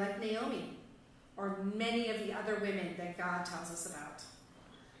 be like Naomi, or many of the other women that God tells us about.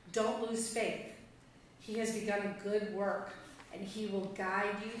 Don't lose faith. He has begun a good work, and He will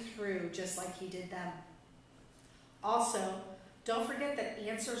guide you through just like He did them. Also, Don't forget that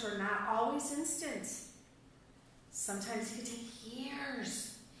answers are not always instant. Sometimes it can take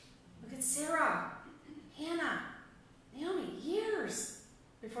years. Look at Sarah, Hannah, Naomi, years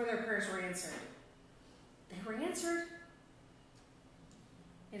before their prayers were answered. They were answered.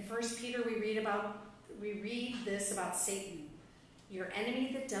 In 1 Peter, we read this about Satan. Your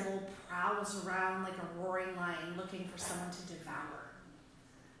enemy, the devil, prowls around like a roaring lion looking for someone to devour.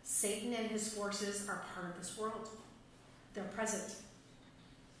 Satan and his forces are part of this world. They're present.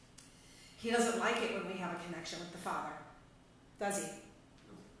 He doesn't like it when we have a connection with the Father, does he?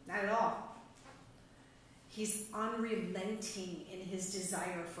 Not at all. He's unrelenting in his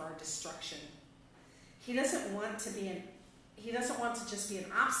desire for our destruction. He doesn't want to just be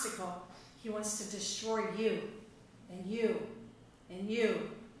an obstacle. He wants to destroy you and you and you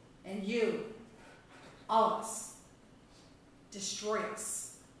and you. All of us. Destroy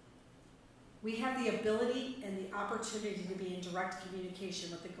us. We have the ability and the opportunity to be in direct communication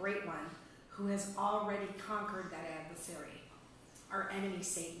with the Great One who has already conquered that adversary, our enemy,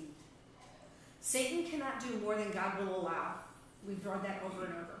 Satan. Satan cannot do more than God will allow. We've read that over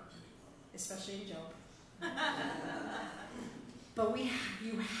and over, especially in Job. But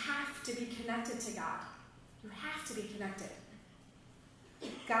you have to be connected to God. You have to be connected.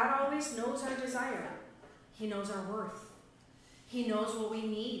 God always knows our desire. He knows our worth. He knows what we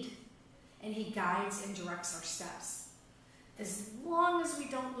need. And he guides and directs our steps. As long as we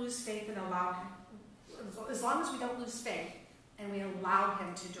don't lose faith and allow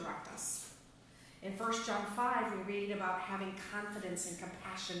him to direct us. In 1 John 5, we read about having confidence and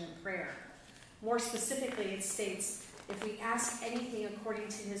compassion in prayer. More specifically, it states, if we ask anything according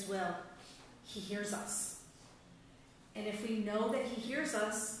to his will, he hears us. And if we know that he hears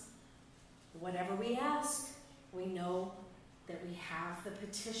us, whatever we ask, we know that we have the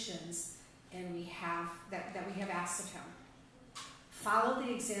petitions and we have that we have asked of him. Follow the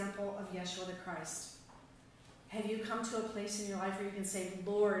example of Yeshua the Christ. Have you come to a place in your life where you can say,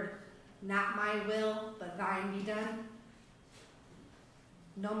 Lord, not my will, but thine be done?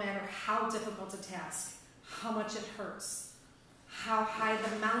 No matter how difficult a task, how much it hurts, how high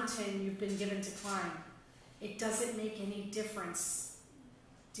the mountain you've been given to climb, it doesn't make any difference.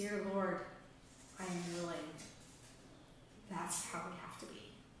 Dear Lord, I am willing. That's how we have to be.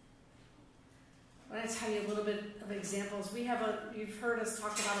 I want to tell you a little bit of examples. You've heard us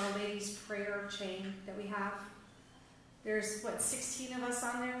talk about our ladies' prayer chain that we have. There's, 16 of us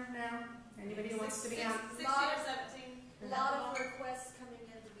on there now? Anybody who wants to be on? 16 or 17. A lot of requests coming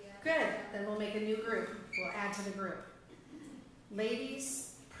in to be added. Good. Then we'll make a new group. We'll add to the group.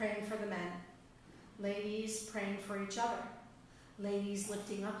 Ladies praying for the men. Ladies praying for each other. Ladies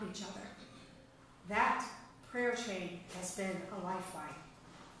lifting up each other. That prayer chain has been a lifeline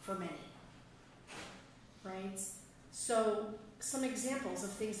for many. Right? So, some examples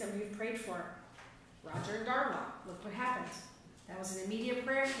of things that we've prayed for. Roger and Darla, look what happened. That was an immediate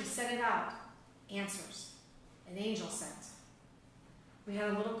prayer. We sent it out. Answers. An angel sent. We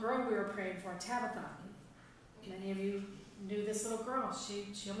had a little girl we were praying for, Tabitha. Many of you knew this little girl.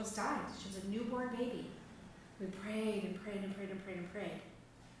 She almost died. She was a newborn baby. We prayed and prayed and prayed and prayed and prayed.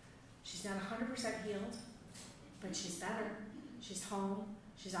 She's not 100% healed, but she's better. She's home.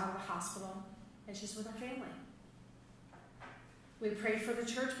 She's out of the hospital. And she's with her family. We prayed for the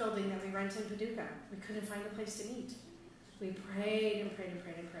church building that we rent in Paducah. We couldn't find a place to meet. We prayed and prayed and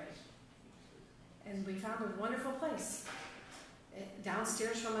prayed and prayed. And we found a wonderful place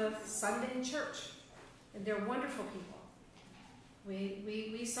downstairs from a Sunday church. And they're wonderful people.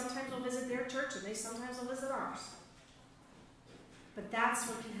 We sometimes will visit their church and they sometimes will visit ours. But that's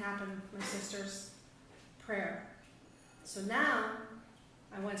what can happen, my sisters. Prayer. So now,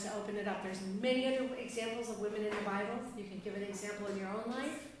 I want to open it up. There's many other examples of women in the Bible. You can give an example in your own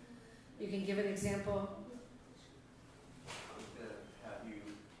life. You can give an example. I was going to have you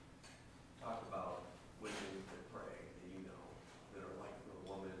talk about women that pray that you know that are like the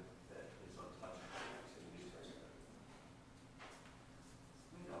woman that is untouchable in the New Testament.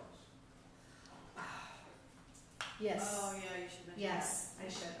 Who knows? Yes. Oh, yeah, you should mention Yes, I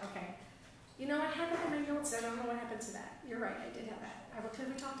should. Okay. You know, I had that in my notes. I don't know what happened to that. You're right, I did have that. Because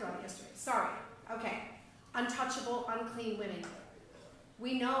we talked about it yesterday. Sorry. Okay. Untouchable, unclean women.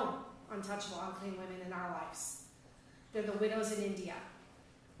 We know untouchable, unclean women in our lives. They're the widows in India.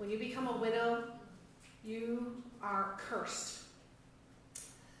 When you become a widow, you are cursed.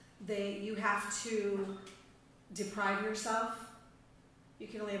 You have to deprive yourself. You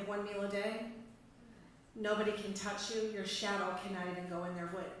can only have one meal a day. Nobody can touch you. Your shadow cannot even go in their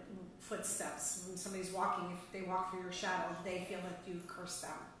footsteps. When somebody's walking, if they walk through your shadow, they feel like you've cursed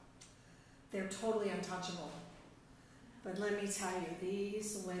them. They're totally untouchable. But let me tell you,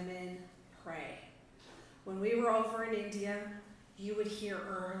 these women pray. When we were over in India, you would hear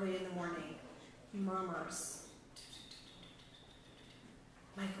early in the morning murmurs.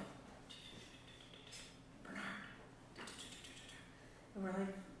 Michael, Bernard. And we're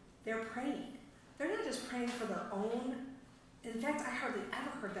like, they're praying. They're not just praying for their own. In fact, I hardly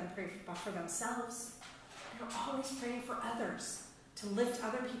ever heard them pray for themselves. They're always praying for others, to lift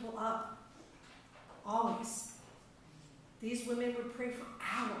other people up. Always. These women would pray for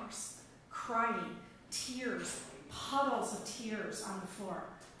hours, crying, tears, puddles of tears on the floor.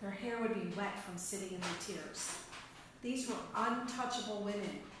 Their hair would be wet from sitting in the tears. These were untouchable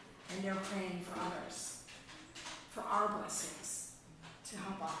women, and they're praying for others, for our blessings, to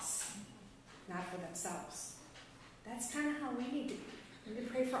help us, not for themselves. That's kind of how we need to be. We need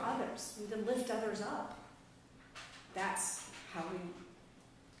to pray for others. We need to lift others up. That's how we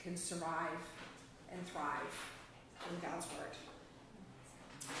can survive and thrive in God's Word.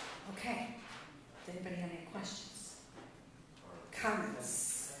 Okay. Does anybody have any questions?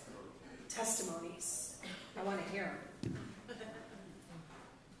 Comments? Testimonies? I want to hear them.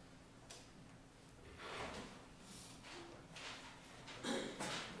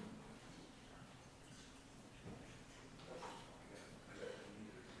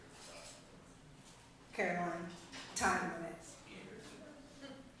 Caroline, time limit.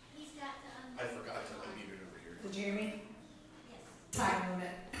 He's got to I forgot to unmute it over here. Did you hear me? Yes. Time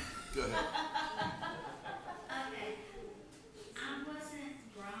limit. Go ahead. Okay. I wasn't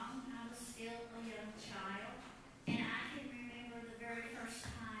grown. I was still a young child. And I can remember the very first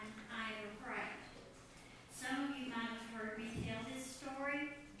time I ever prayed. Some of you might have heard me tell this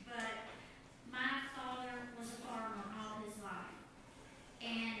story, but my father was a farmer all his life.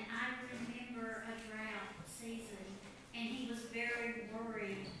 And I remember a drought season, and he was very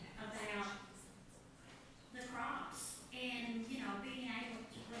worried about the crops and, being able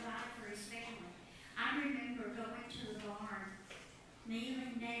to provide for his family. I remember going to the barn,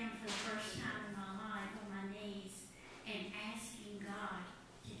 kneeling down for the first time in my life on my knees and asking God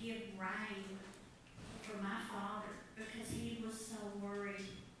to give rain for my father because he was so worried.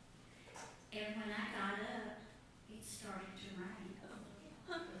 And when I got up, it started to rain.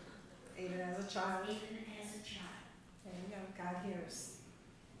 Even as a child. Even as a child. There you go. God hears.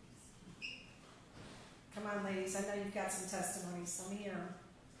 Come on, ladies. I know you've got some testimonies. Let me hear them.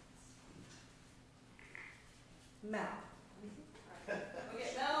 Mel.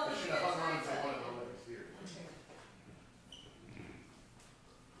 Okay, no, I should have hung on to one of the letters here.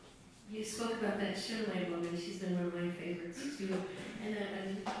 You spoke about that Shirley woman. She's been one of my favorites too. And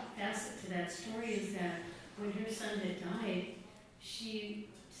a facet to that story is that when her son had died, she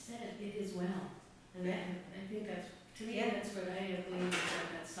said, "It is well." And that, I think that's, to me, that's what I believe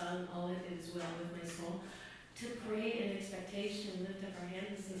that song, "All It Is Well With My Soul." To pray in expectation, lift up our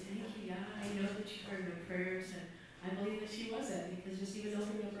hands and say, "Thank you, God. I know that you heard my prayers." And I believe that she was that, because just even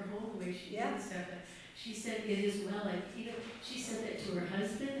opening up her home the way she did and stuff. But she said, "It is well." Like, she said that to her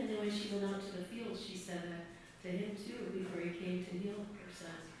husband, and then when she went out to the field, she said that to him too before he came to heal her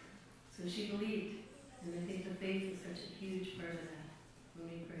son. So she believed. And I think the faith is such a huge part of that when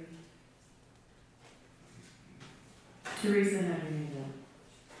we pray. Teresa, how do you know?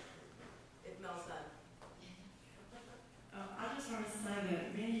 If Mel's done. I just want to say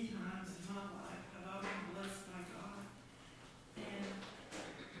that many times in my life have I been blessed by God. And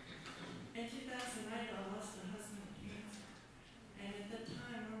in 2008, I lost a husband to cancer. And at that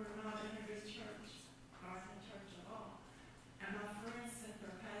time, we were not in a good church, or in church at all. And my friends sent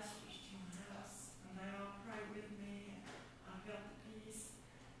their pastors to my house, and they all prayed with me, and I felt the peace.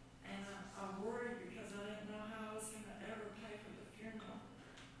 And I worried because I didn't know how I was going to ever pay for the funeral.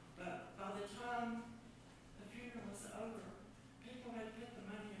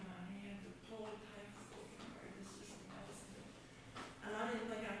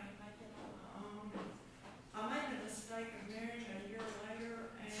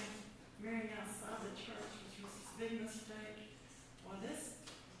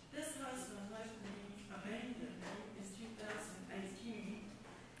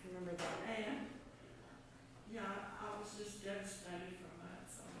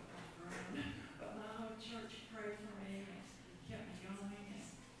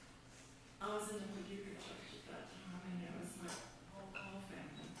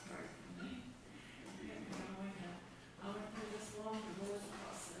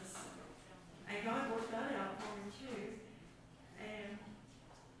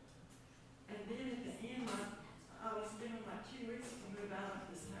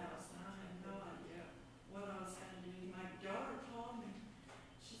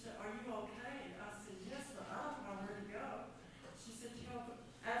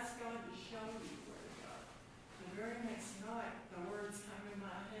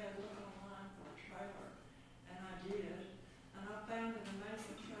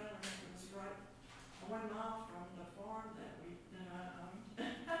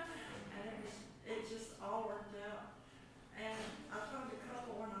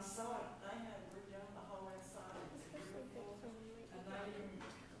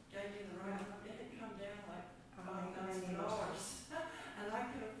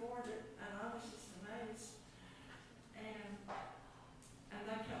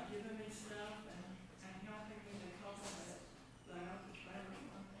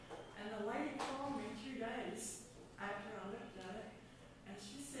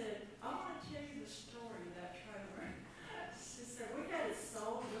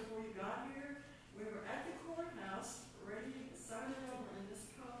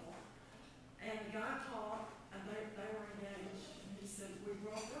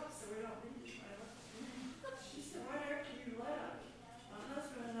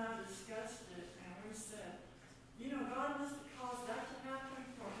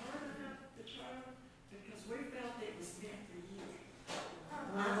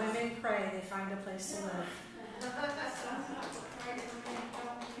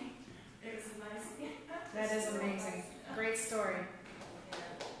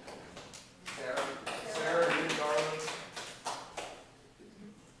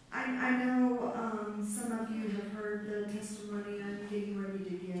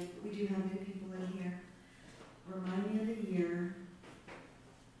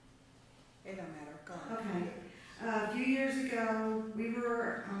 It don't matter. Go on. Okay. A few years ago, we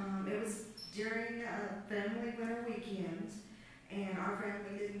were, it was during a family winter weekend, and our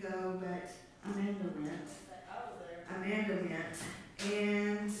family didn't go, but Amanda went.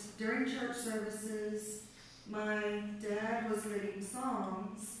 And during church services, my dad was leading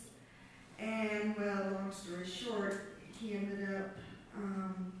songs, and well, long story short, he ended up,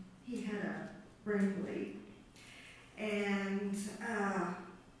 he had a brain bleed. And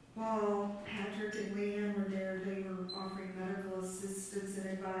while Patrick and Leanne were there, they were offering medical assistance and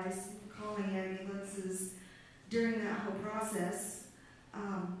advice, calling ambulances. During that whole process,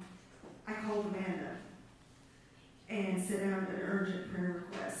 I called Amanda and sent out an urgent prayer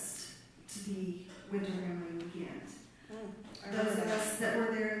request to be Winter Family Weekend. Those of us that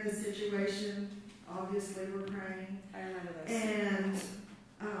were there in the situation obviously were praying. I remember this. And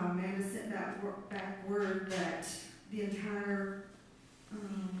Amanda sent back word that the entire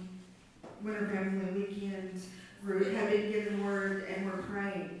Winter Family Weekend group had been given word and were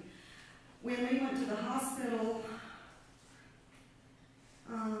praying. When we went to the hospital,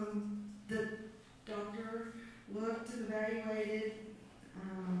 the doctor looked and evaluated.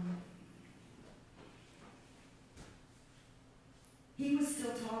 He was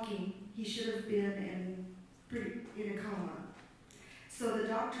still talking. He should have been in a coma. So the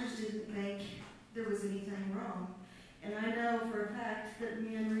doctors didn't think there was anything wrong. And I know for a fact that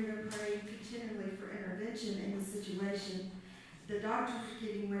me and Rita prayed continually for intervention in the situation. The doctors were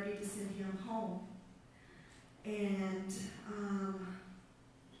getting ready to send him home. And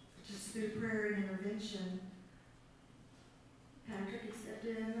just through prayer and intervention, Patrick had stepped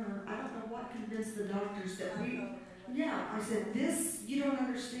in, or I don't know what convinced the doctors that I said, this, you don't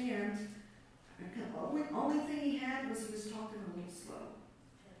understand. The only thing he had was he was talking a little slow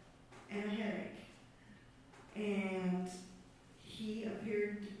and a headache. And he had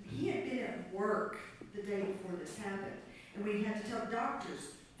been at work the day before this happened. And we had to tell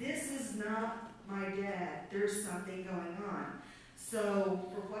doctors, this is not my dad. There's something going on.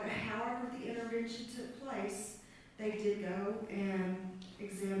 So however the intervention took place, they did go and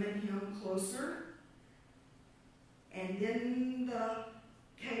examine him closer. And then the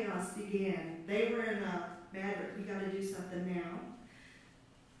chaos began. They were in a matter, we got to do something now.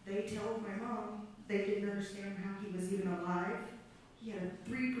 They told my mom they didn't understand how he was even alive. He had a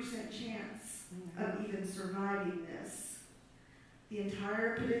 3% chance of even surviving this. The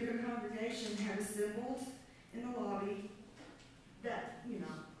entire Paducah congregation had assembled in the lobby,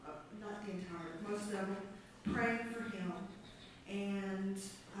 not the entire, most of them, praying for him. And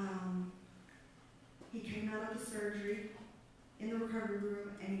he came out of the surgery in the recovery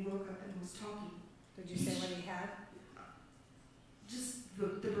room, and he woke up and was talking. Did you say what he had? Just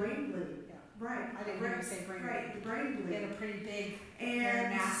the brain bleed. Yeah. Right. I didn't hear you say brain bleed. Right, the brain bleed. He had a pretty big, and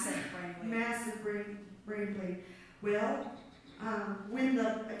massive brain bleed. Massive brain bleed. Well, when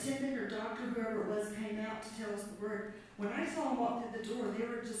the attendant or doctor, whoever it was, came out to tell us the word, when I saw them walk through the door, they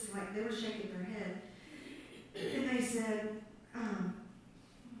were just like, they were shaking their head. And they said,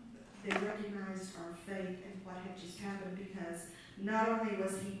 they recognized our faith and what had just happened, because not only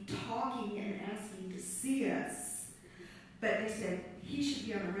was he talking and asking to see us, but they said he should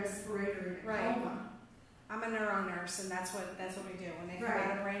be on a respirator in a coma. I'm a neuro nurse, and that's what we do. When they come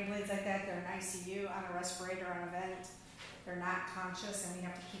out of brain bleeds like that, they're in ICU, on a respirator, on a vent. They're not conscious, and we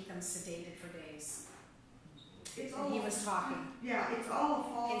have to keep them sedated for days. He was talking. Yeah, it's all a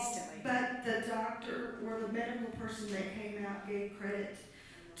fault. Instantly. But the doctor or the medical person that came out gave credit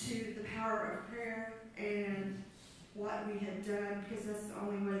to the power of prayer and what we had done, because that's the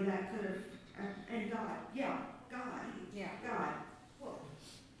only way that could have, and God. Well,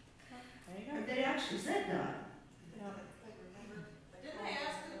 there you go. they actually said God. Didn't they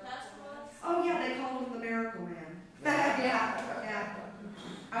ask who the pastor was? Oh yeah, they called him the Miracle Man. yeah.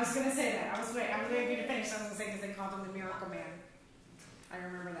 I was going to say that. I was waiting for you to finish. I was going to say because they called him the Miracle Man. I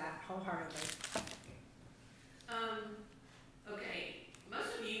remember that wholeheartedly. Okay,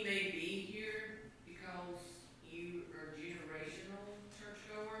 most of you may be here because you are generational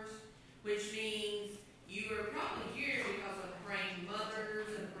churchgoers, which means you are probably here because of praying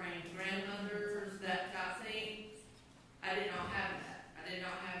mothers and praying grandmothers, that type of thing. I did not have that. I did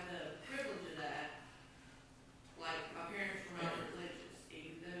not have the privilege of that. Like, my parents were not religious,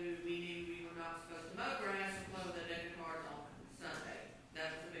 even though we knew we were not supposed to mow grass and blow the deck of cards on Sunday.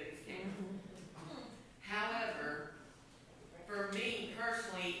 That was the biggest thing. However,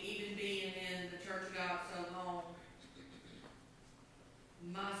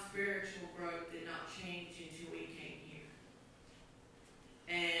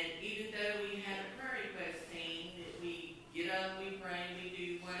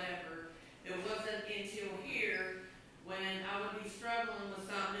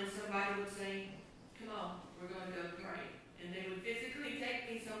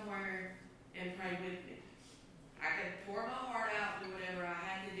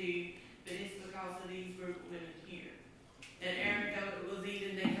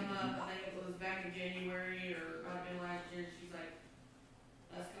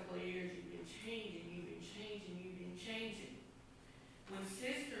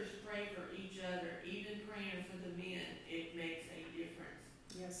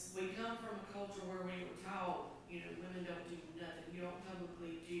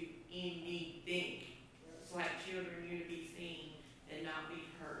 be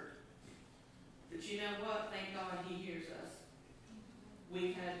heard. But you know what? Thank God He hears us.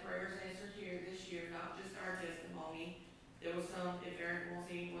 We've had prayers answered here this year, not just our testimony. There was some, if Erin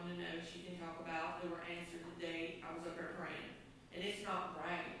wants anyone to know, she can talk about, that were answered the day I was up there praying. And it's not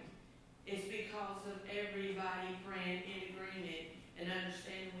bragging. It's because of everybody praying in agreement and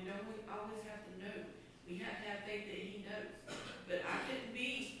understanding we don't always have to know. We have to have faith that He knows. But I couldn't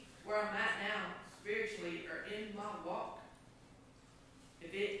be where I'm at now, spiritually, or in my walk,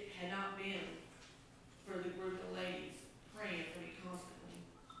 if it had not been for the group of ladies praying for me constantly.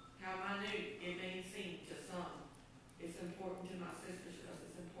 How I knew it may seem to some it's important to my sisters because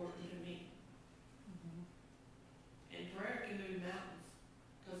it's important to me. And prayer can move mountains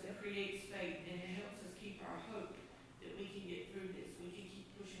because it creates faith and it helps us keep our hope that we can get through this. We can keep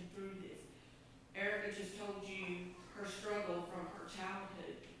pushing through this. Ericka just told you her struggle from her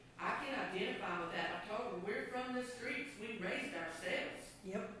childhood. I can identify with that. I told her we're from the streets. We raised ourselves.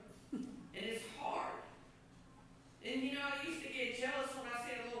 Yep. And it's hard. And you know, I used to get jealous when I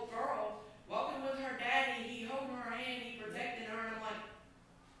see a little girl walking with her daddy, he holding her hand, he protecting her, and I'm like,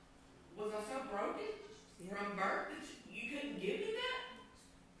 was I so broken from birth that you couldn't give me that?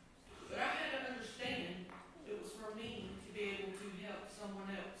 But I had to understand it was for me to be able to help someone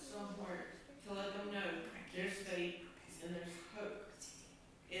else somewhere, to let them know there's faith and there's hope.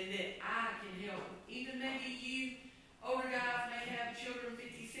 And that I can help. Even maybe you older guys may have children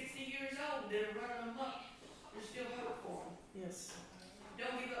 50, 60 years old that are running amok. There's still hope for them. Yes.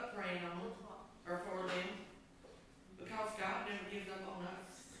 Don't give up praying on them or for them, because God never gives up on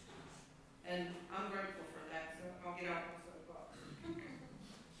us. And I'm grateful for that, so I'll get off my soapbox.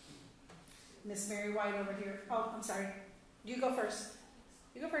 Miss Mary White over here. Oh, I'm sorry. You go first.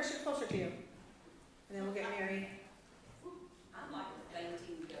 You go first. You're closer to you. And then we'll get Mary. I'm like a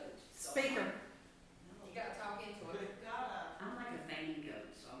fainting goat. So Speaker. You gotta talk into it. I'm like a fainting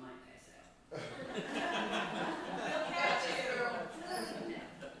goat, so I might pass out. We'll catch you, girl.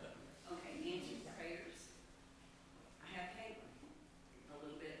 Okay, Nancy's prayers. I have Caitlin. A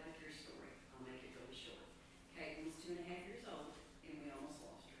little bit like your story. I'll make it really short. Caitlin's 2.5 years old, and we almost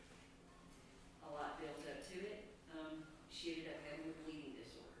lost her. A lot built up to it. She ended up having a bleeding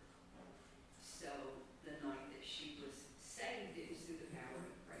disorder. So the night that she was saved, it was through the power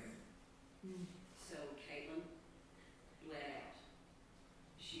of prayer. So Caitlin bled out.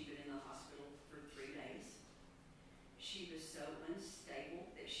 She'd been in the hospital for 3 days. She was so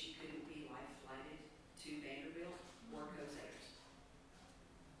unstable that she couldn't be life-flighted to Vanderbilt or Cosaires.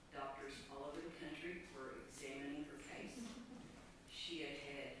 Doctors all over the country were examining her case. She had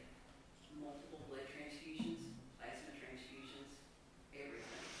had multiple blood transfusions, plasma transfusions,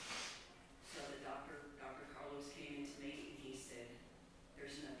 everything. So the Dr. Carlos came into me and he said,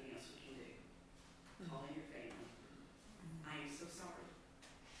 there's nothing else we can do. Call in your family. I am so sorry.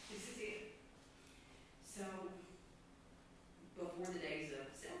 This is it. So, before the days of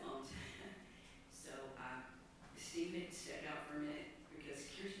cell phones, so Steve had stepped out for a minute because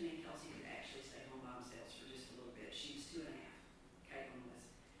Kirsten and Kelsey could actually stay home by themselves for just a little bit. She was 2.5. Caitlin was.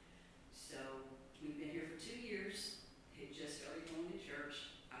 So, we've been here for 2 years. Had just started going to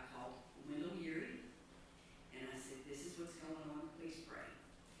church. I called Wendell Urie and I said, this is what's going on. Please pray.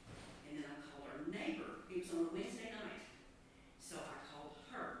 And then I called our neighbor. It was on a Wednesday night. So I called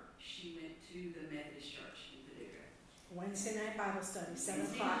her. She went to the Methodist Church in Paducah. Wednesday night Bible study, 7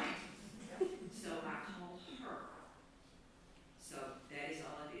 Wednesday o'clock. night. So I called her. So that is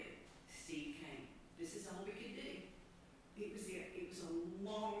all I did. Steve came. This is all we could do. It was it. It was a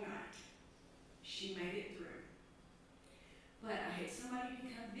long night. She made it through. But I had somebody to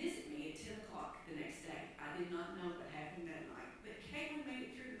come visit me at 10 o'clock the next day. I did not know what happened that night. But Caitlin made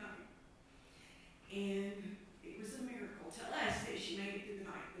it through the night. And it was a miracle to us that she made it through the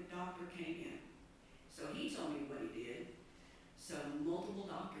night. The doctor came in. So he told me what he did. So multiple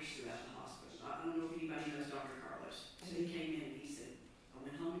doctors throughout the hospital. I don't know if anybody knows Dr. Carlos. So he came in and he said, I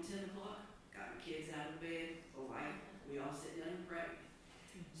went home at 10 o'clock, got my kids out of bed, the wife, we all sat down and prayed.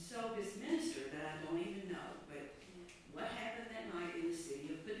 So this minister that I don't even know, but what happened that night in the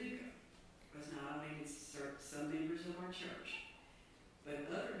city of Paducah was not only did some members of our church, but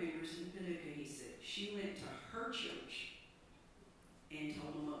other members in Paducah, he said, she went to her church and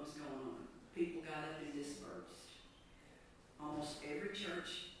told them what was going on. People got up and dispersed. Almost every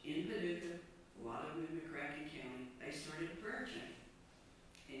church in Paducah, a lot of them in McCracken County, they started a prayer chain.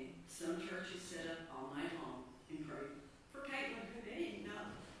 And some churches set up all night long and prayed for Caitlin, who they didn't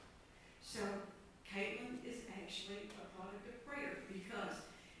know. So Caitlin is actually a product of prayer because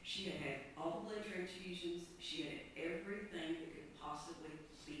she had had all the blood transfusions, she had everything that could possibly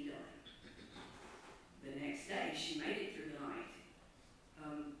be done. The next day, she made it through the night.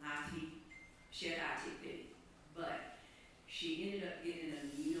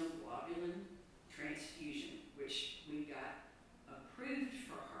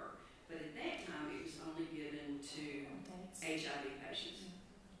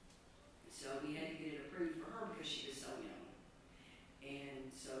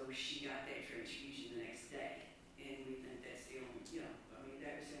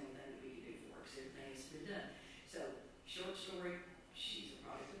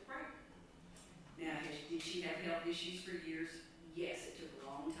 Did she have health issues for years? Yes, it took a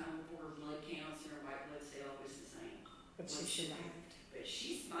long time before her blood counts and her white blood cell was the same. But she survived. But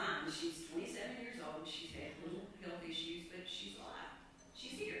she's fine. She's 27 years old. She's had little health issues, but she's alive.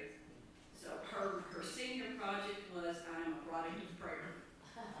 She's here. So her senior project was, I'm a product of prayer.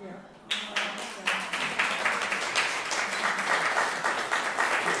 Yeah.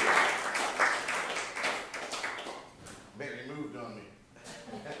 Mary moved on me.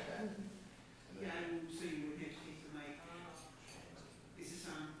 Yeah, I moved so you wouldn't have to take the mic. Is this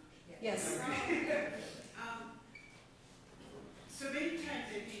on? Yes. So many times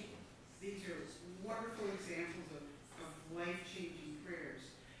I think these are wonderful examples of life-changing prayers,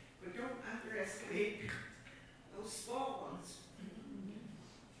 but don't underestimate those small ones.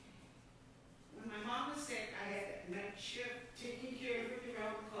 When my mom was sick, I had a night shift taking care of her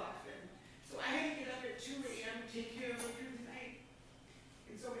around the clock. So I had to get up at 2 a.m. to take care of her through the night.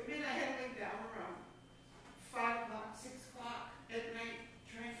 And so it meant I had to lay down around 5 o'clock, 6 o'clock at night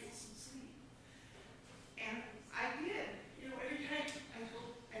trying to get some sleep. And I did. You know, every time I'd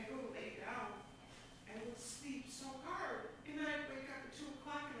go to lay down, I would sleep so hard. And then I'd wake up at 2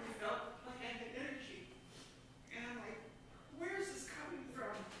 o'clock and I felt like I had energy. And I'm like, where is this coming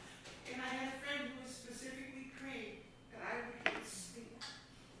from? And I had a friend who was specifically praying that I would get sleep.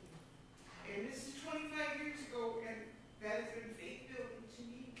 And this is 25 years ago, and that has been faith building to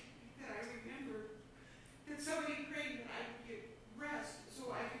me, that I remember that somebody prayed that I would get rest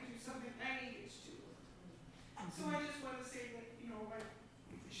so I could do something I needed to do. So I just want to say that, you know,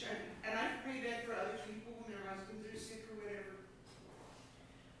 and I've prayed that for other people when their husbands are sick or whatever.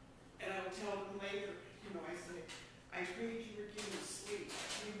 And I will tell them later, you know, I say, I prayed you were getting sleep.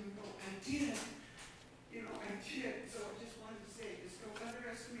 Even though I did. You know, I did. So I just wanted to say, just don't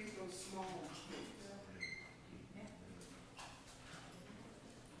underestimate those small things.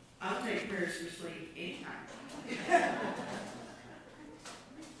 I'll take prayers for sleep anytime. You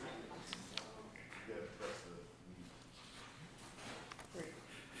gotta press the Great.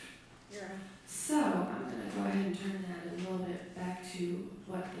 You're on. So I'm going to go ahead and turn that a little bit back to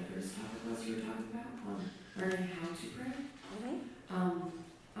what the first topic was you were talking about, on learning how to pray. I'm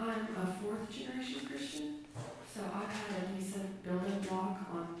a fourth generation Christian, so I've had a decent building block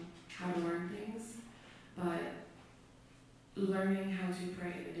on how to learn things, but learning how to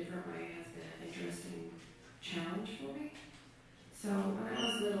pray in a different way has been an interesting challenge for me. So when I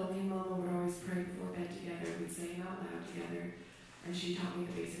was little, me and Mama would always pray before bed together. We'd say them out loud together, and she taught me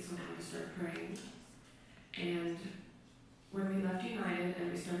the basics on how to start praying. And when we left United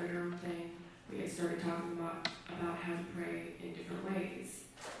and we started our own thing, we had started talking about how to pray in different ways.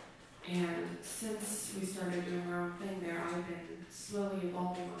 And since we started doing our own thing there, I've been slowly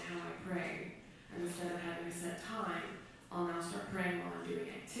evolving on how I pray. And instead of having a set time, I'll now start praying while I'm doing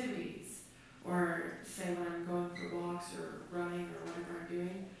activities. Or say when I'm going for walks or running or whatever I'm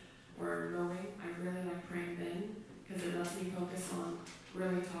doing, or mowing, I really like praying then, because it lets me focus on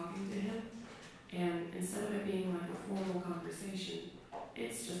really talking to Him. And instead of it being like a formal conversation,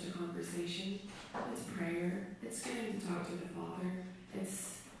 it's just a conversation. It's prayer. It's getting to talk to the Father.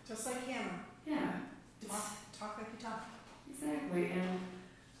 It's Just like Hannah. yeah. Talk like you talk. Exactly. And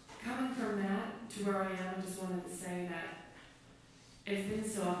coming from that to where I am, I just wanted to say that it's been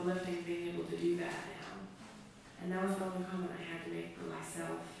so uplifting being able to do that now. And that was the only comment I had to make for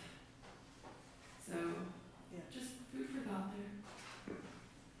myself. So, Yeah. just food for thought there.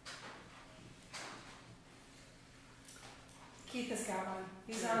 Keith has got one.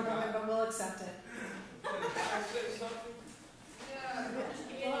 He's not a woman, but we'll accept it. We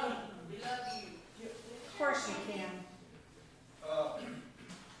love you. Of course you can.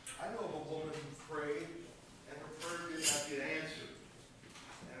 I know of a woman who prayed and her prayer did not get answered.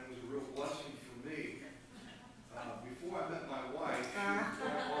 And it was a real blessing for me. Before I met my wife, she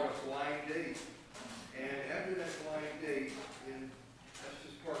was on a blind date. And after that blind date in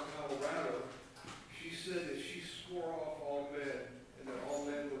Estes Park, Colorado, she said that she swore off all men and that all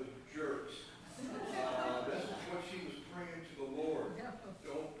men were jerks. This is what she was praying to the Lord.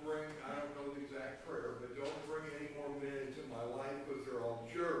 Don't bring, I don't know the exact prayer, but don't bring any more men into my life because they're all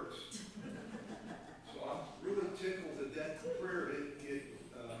jerks. So I'm really tickled that that prayer didn't get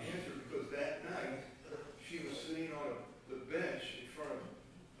answered, because that night she was sitting on the bench in front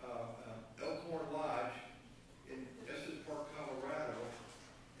of Elkhorn Lodge in Estes Park, Colorado,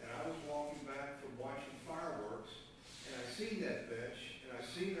 and I was walking back from watching fireworks, and I seen that bench, and I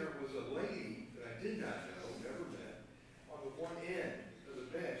seen there was a lady that I did not know, never met, on the one end of the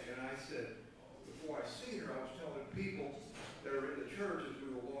bench, and I said, before I seen her, I was telling people that are in the church as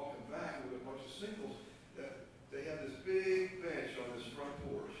we were walking back with a bunch of singles, that they have this big bench on this front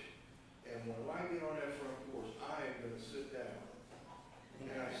porch, and when I get on that front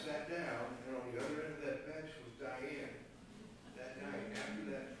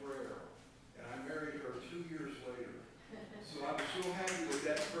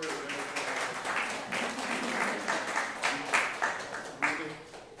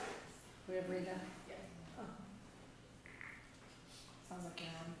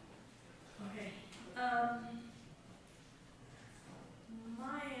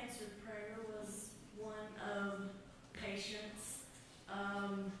unanswered prayer was one of patience.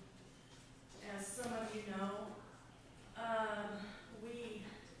 As some of you know, me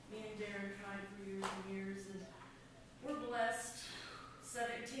and Darren tried for years and years, and we're blessed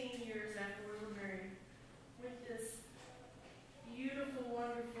 17 years after we were married with this beautiful,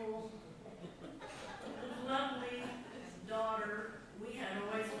 wonderful, lovely daughter. We had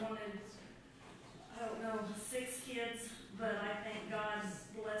always wanted, 6 kids, but I think God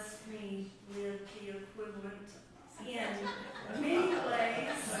blessed me with the equivalent in many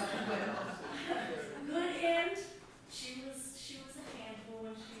ways. Good end. She was a handful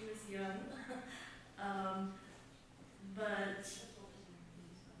when she was young. But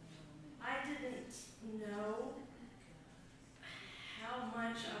I didn't know how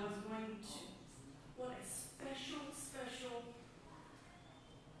much I was going to, what a special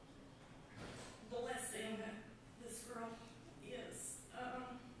blessing this girl is. I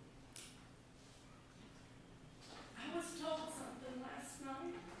was told something last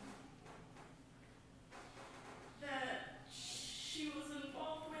night that she was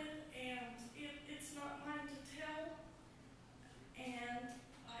involved with, and it's not mine to tell, and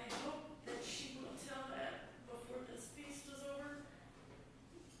I hope that she will tell that before this feast is over.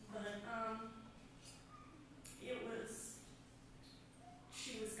 But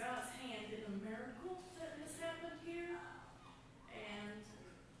she was God's hand in a miracle that has happened here, and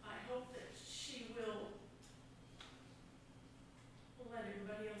I hope that she will let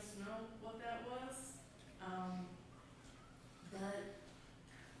everybody else know what that was. But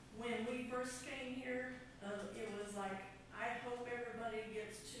when we first came here, it was like, I hope everybody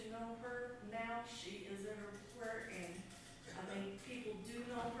gets to know her. Now she is everywhere, and I think people do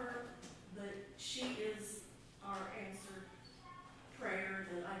know her, but she is our answered prayer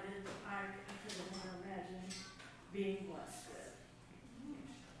that I couldn't ever imagine being blessed with.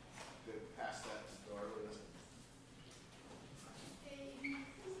 To pass that to Darla.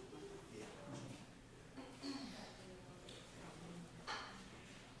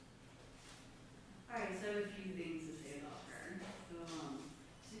 Alright, so I have a few things to say about her. So,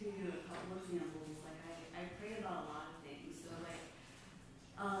 to give you a couple examples, like I pray about a lot of things. So like,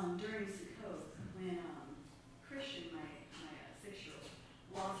 during Sukkot, when Christian, my 6-year-old,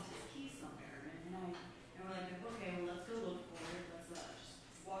 lost his key somewhere, and we're like, okay, well let's go look for it. Let's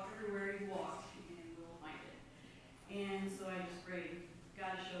just walk everywhere he walked, and we'll find it. And so I just prayed,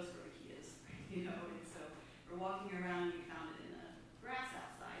 God, show us where the key is, And so we're walking around, and we found it in the grass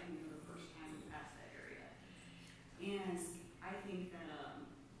outside, and the first time we passed that area. And I think that,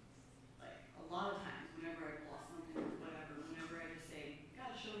 like a lot of times, whenever I've lost something or whatever, whenever I just say,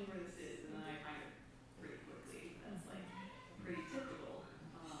 God, show me where this is, and then I find it pretty quickly. That's like pretty typical.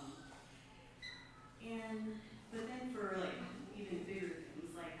 But then for like even bigger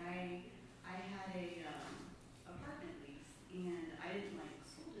things, like I had a apartment lease, and I didn't like the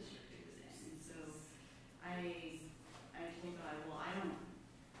school district it was in, and so I told God, well, I don't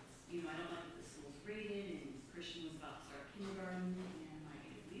like what the school's rated, and Christian was about to start kindergarten, and my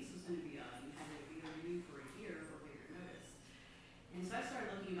lease was going to be up, and had to be renewed for a year for bigger notice. And so I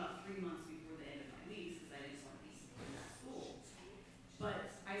started looking about 3 months before the end of my lease, because I just want to be in that school.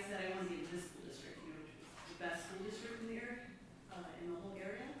 But I said I want to get into this school district, which was the best school district in the area, in the whole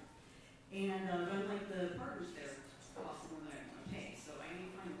area. And I'm like, the partners there cost more than I want to pay, so I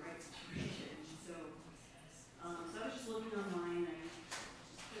need to find the right situation. So I was just looking online, and I just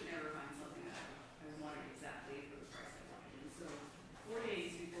could never find something that I wanted exactly for the price I wanted. And so 4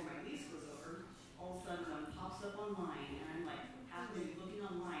 days before my lease was over, all of a sudden one pops up online, and I'm like, happen to be looking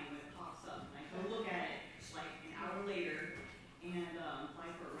online when it pops up, and I go look at it like an hour later, and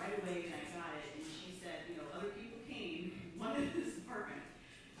applied for it right away, and I got it. And she said, other people came, wanted this apartment,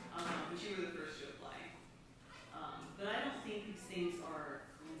 but you were the first to apply. But I don't think these things are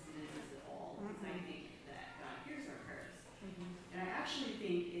coincidences at all, because I think that God hears our prayers. And I actually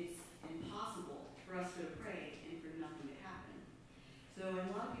think it's impossible for us to pray and for nothing to happen. So a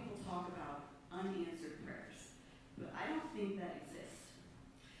lot of people talk about unanswered prayers, but I don't think that exists.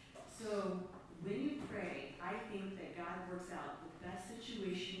 So when you pray, I think that God works out the best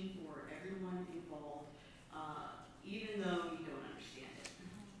situation for everyone involved, even though you don't understand it.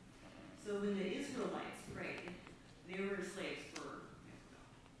 So when the Israelites prayed, they were slaves for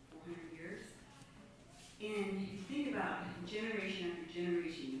 400 years. And you think about generation after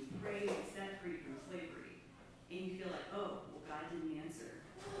generation, you pray to be set free from slavery, and you feel like, oh, well, God didn't answer.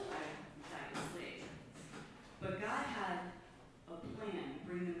 I died a slave. But God had a plan to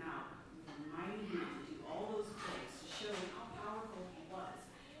bring them out with a mighty hand to do all those plagues to show how powerful He was.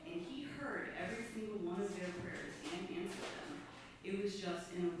 And He heard every single one of their prayers and answered them. It was just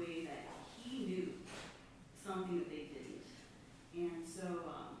just in a way that he knew something that they didn't. And so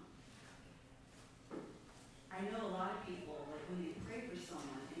I know a lot of people, like when they pray for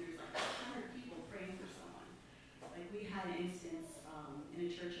someone, and there's like 100 people praying for someone. Like we had an instance in a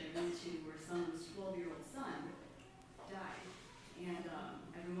church I went to where someone's 12-year-old son died. And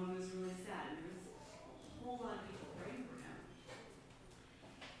everyone was really sad. And there was a whole lot of people praying for him.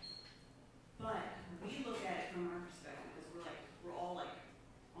 But we look at it from our perspective because we're all like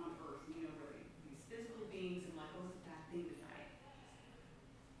on earth, you know, we're these physical beings and like, oh, it's a bad thing to die.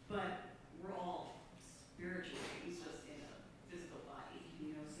 But we're all spiritual beings just in a physical body,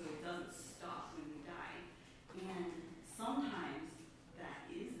 you know, so it doesn't stop when we die. And sometimes that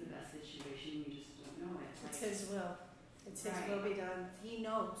is the best situation, you just don't know it. It's His will. It's His will be done. He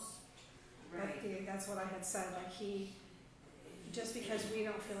knows. Right. That's what I had said. Like just because we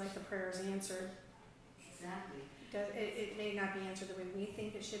don't feel like the prayer is answered, Exactly. it may not be answered the way we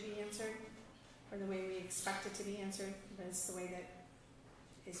think it should be answered, or the way we expect it to be answered, but it's the way that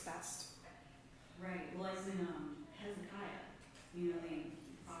is best. Right. Well, like when Hezekiah, you know, the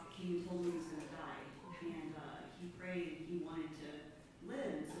prophet king told him he was going to die, and he prayed and he wanted to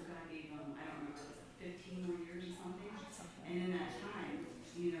live, and so God gave him, I don't remember, was it 15 more years or something? And in that time,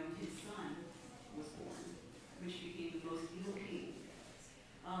 you know, his son was born, which became the most evil king.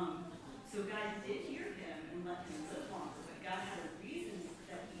 So God did hear him and let him live longer, but God had a reason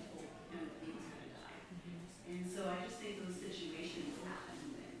that he told him that he was going to die. And so I just think those situations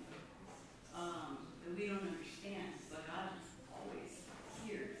happen that we don't understand, but God always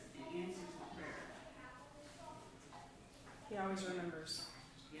hears and answers the prayer. He always remembers.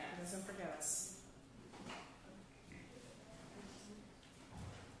 Yeah. He doesn't forget us.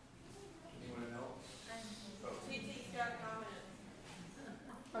 Anyone else? TT's got a comment.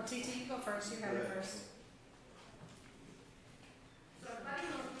 Oh, TT, you go first. You have it first. So everybody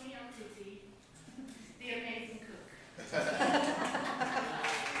knows me, I'm Titi, the amazing cook.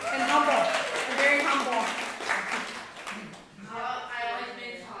 And humble. And very humble. I always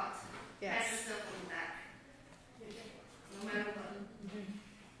been taught, pat Yes. yourself on the back, no matter what.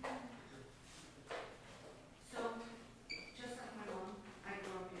 So, just like my mom, I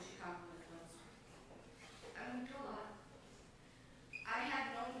grew up in Chicago as well. I went through a lot. I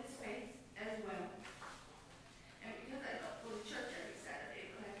have known His faith as well,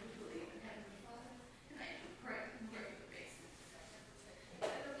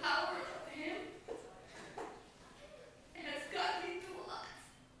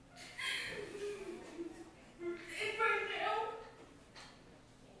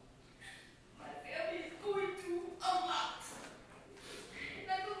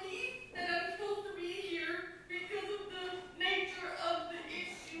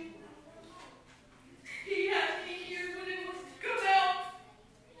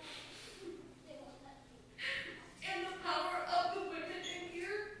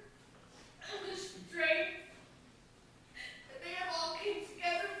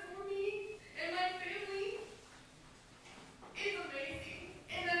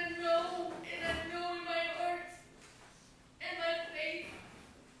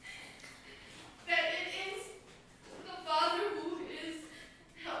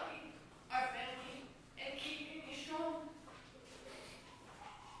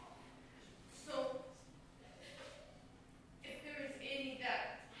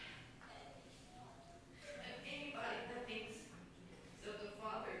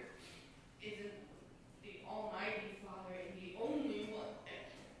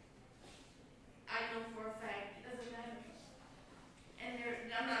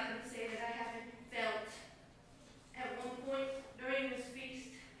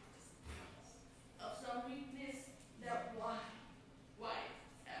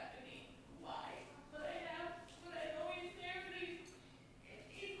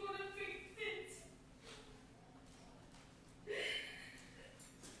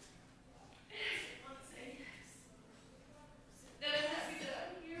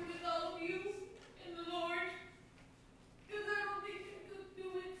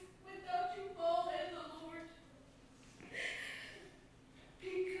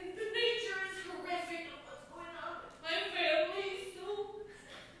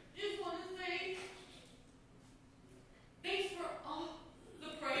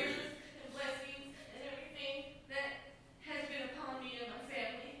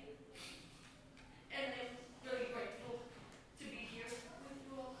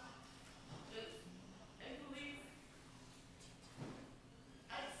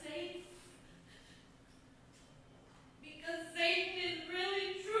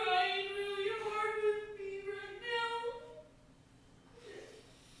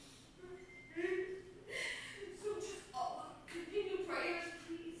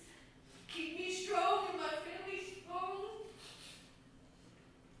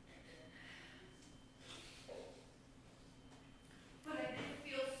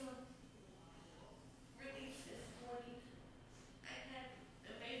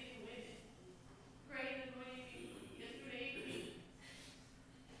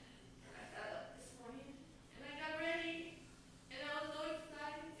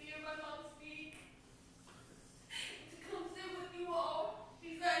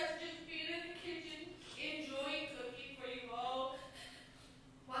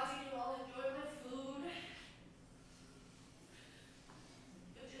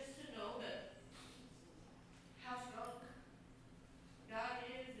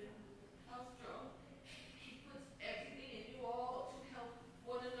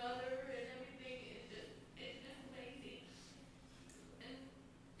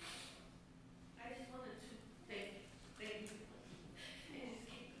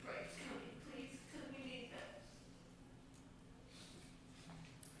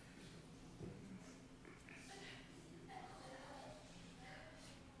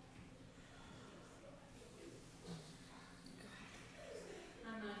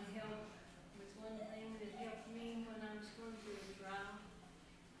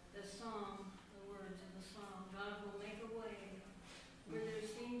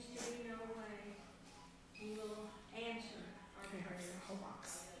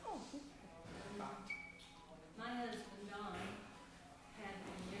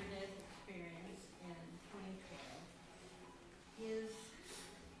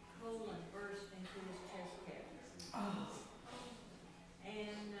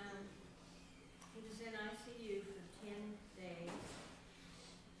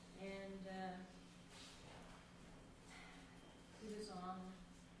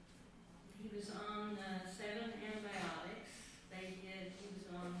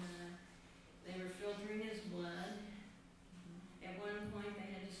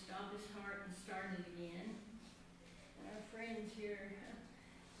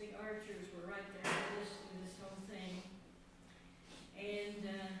 the Archers were right there with us through this whole thing. And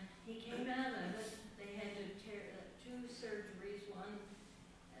he came out of it. They had to tear 2 surgeries. One,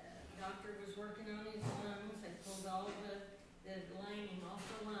 doctor was working on his lungs. They pulled all the lining off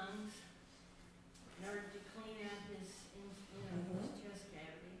the lungs in order to clean out his, his chest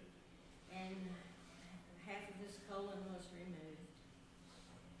cavity. And half of his colon was removed.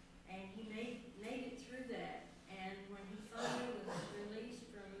 And he made it through that. And when he finally was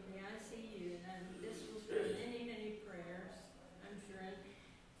released from the ICU, and this was for many, many prayers, I'm sure, and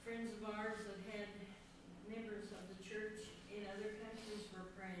friends of ours that had members of the church in other countries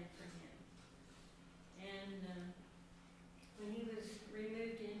were praying for him. And when he was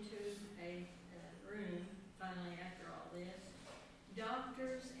removed into a room, finally after all this,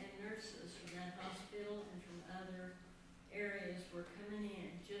 doctors and nurses from that hospital and from other areas were coming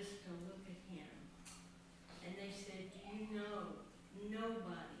in just to look at him. And they said, do you know,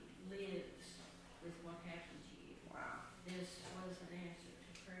 nobody lives with what happened to you. Wow. This was an answer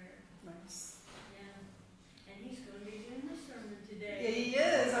to prayer. Nice. Yeah. And he's going to be doing the sermon today. Yeah, he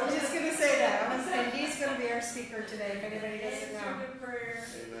is. I was just going to say that. I'm going to say he's going to be our speaker today, if anybody doesn't know. Answer to prayer.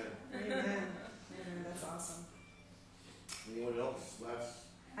 Amen. Amen. Amen. That's awesome. Anyone else? Last.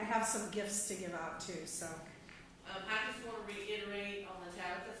 I have some gifts to give out too, so. I just want to reiterate on the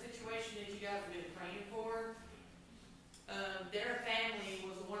Tabitha situation that you guys have been praying for. Their family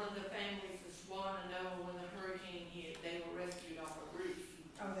was one of the families that's wanting to know when the hurricane hit, they were rescued off a roof.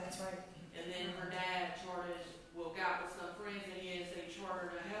 Oh, that's right. And then her dad got with some friends that he has, they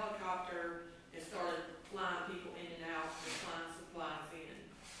chartered a helicopter and started flying people in and out and flying supplies in.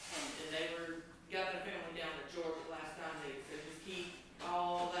 And they got their family down to Georgia last time they said just keep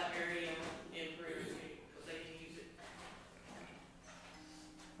all that area in prayer because they can use it.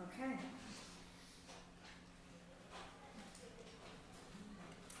 Okay.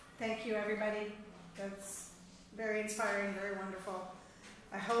 Thank you, everybody. That's very inspiring, very wonderful.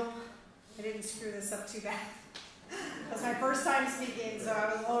 I hope I didn't screw this up too bad. It was my first time speaking, so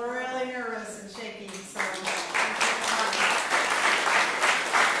I was really nervous and shaking. So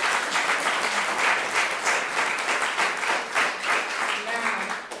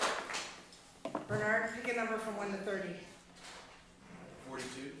now, Bernard, pick a number from 1 to 30.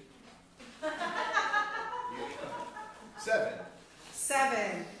 42. 7.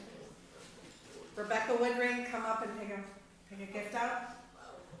 7. Rebecca Woodring, come up and pick a gift out.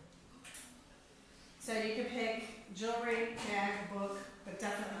 So you can pick jewelry, tag, book, but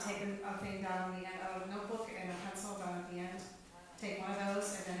definitely take a thing down on the end, a notebook and a pencil down at the end. Take one of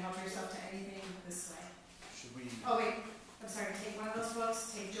those and then help yourself to anything this way. Should we I'm sorry, take one of those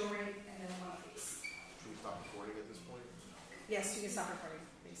books, take jewelry, and then one of these. stop recording at this point? Yes, you can stop recording,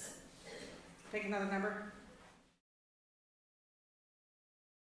 please. Pick another number.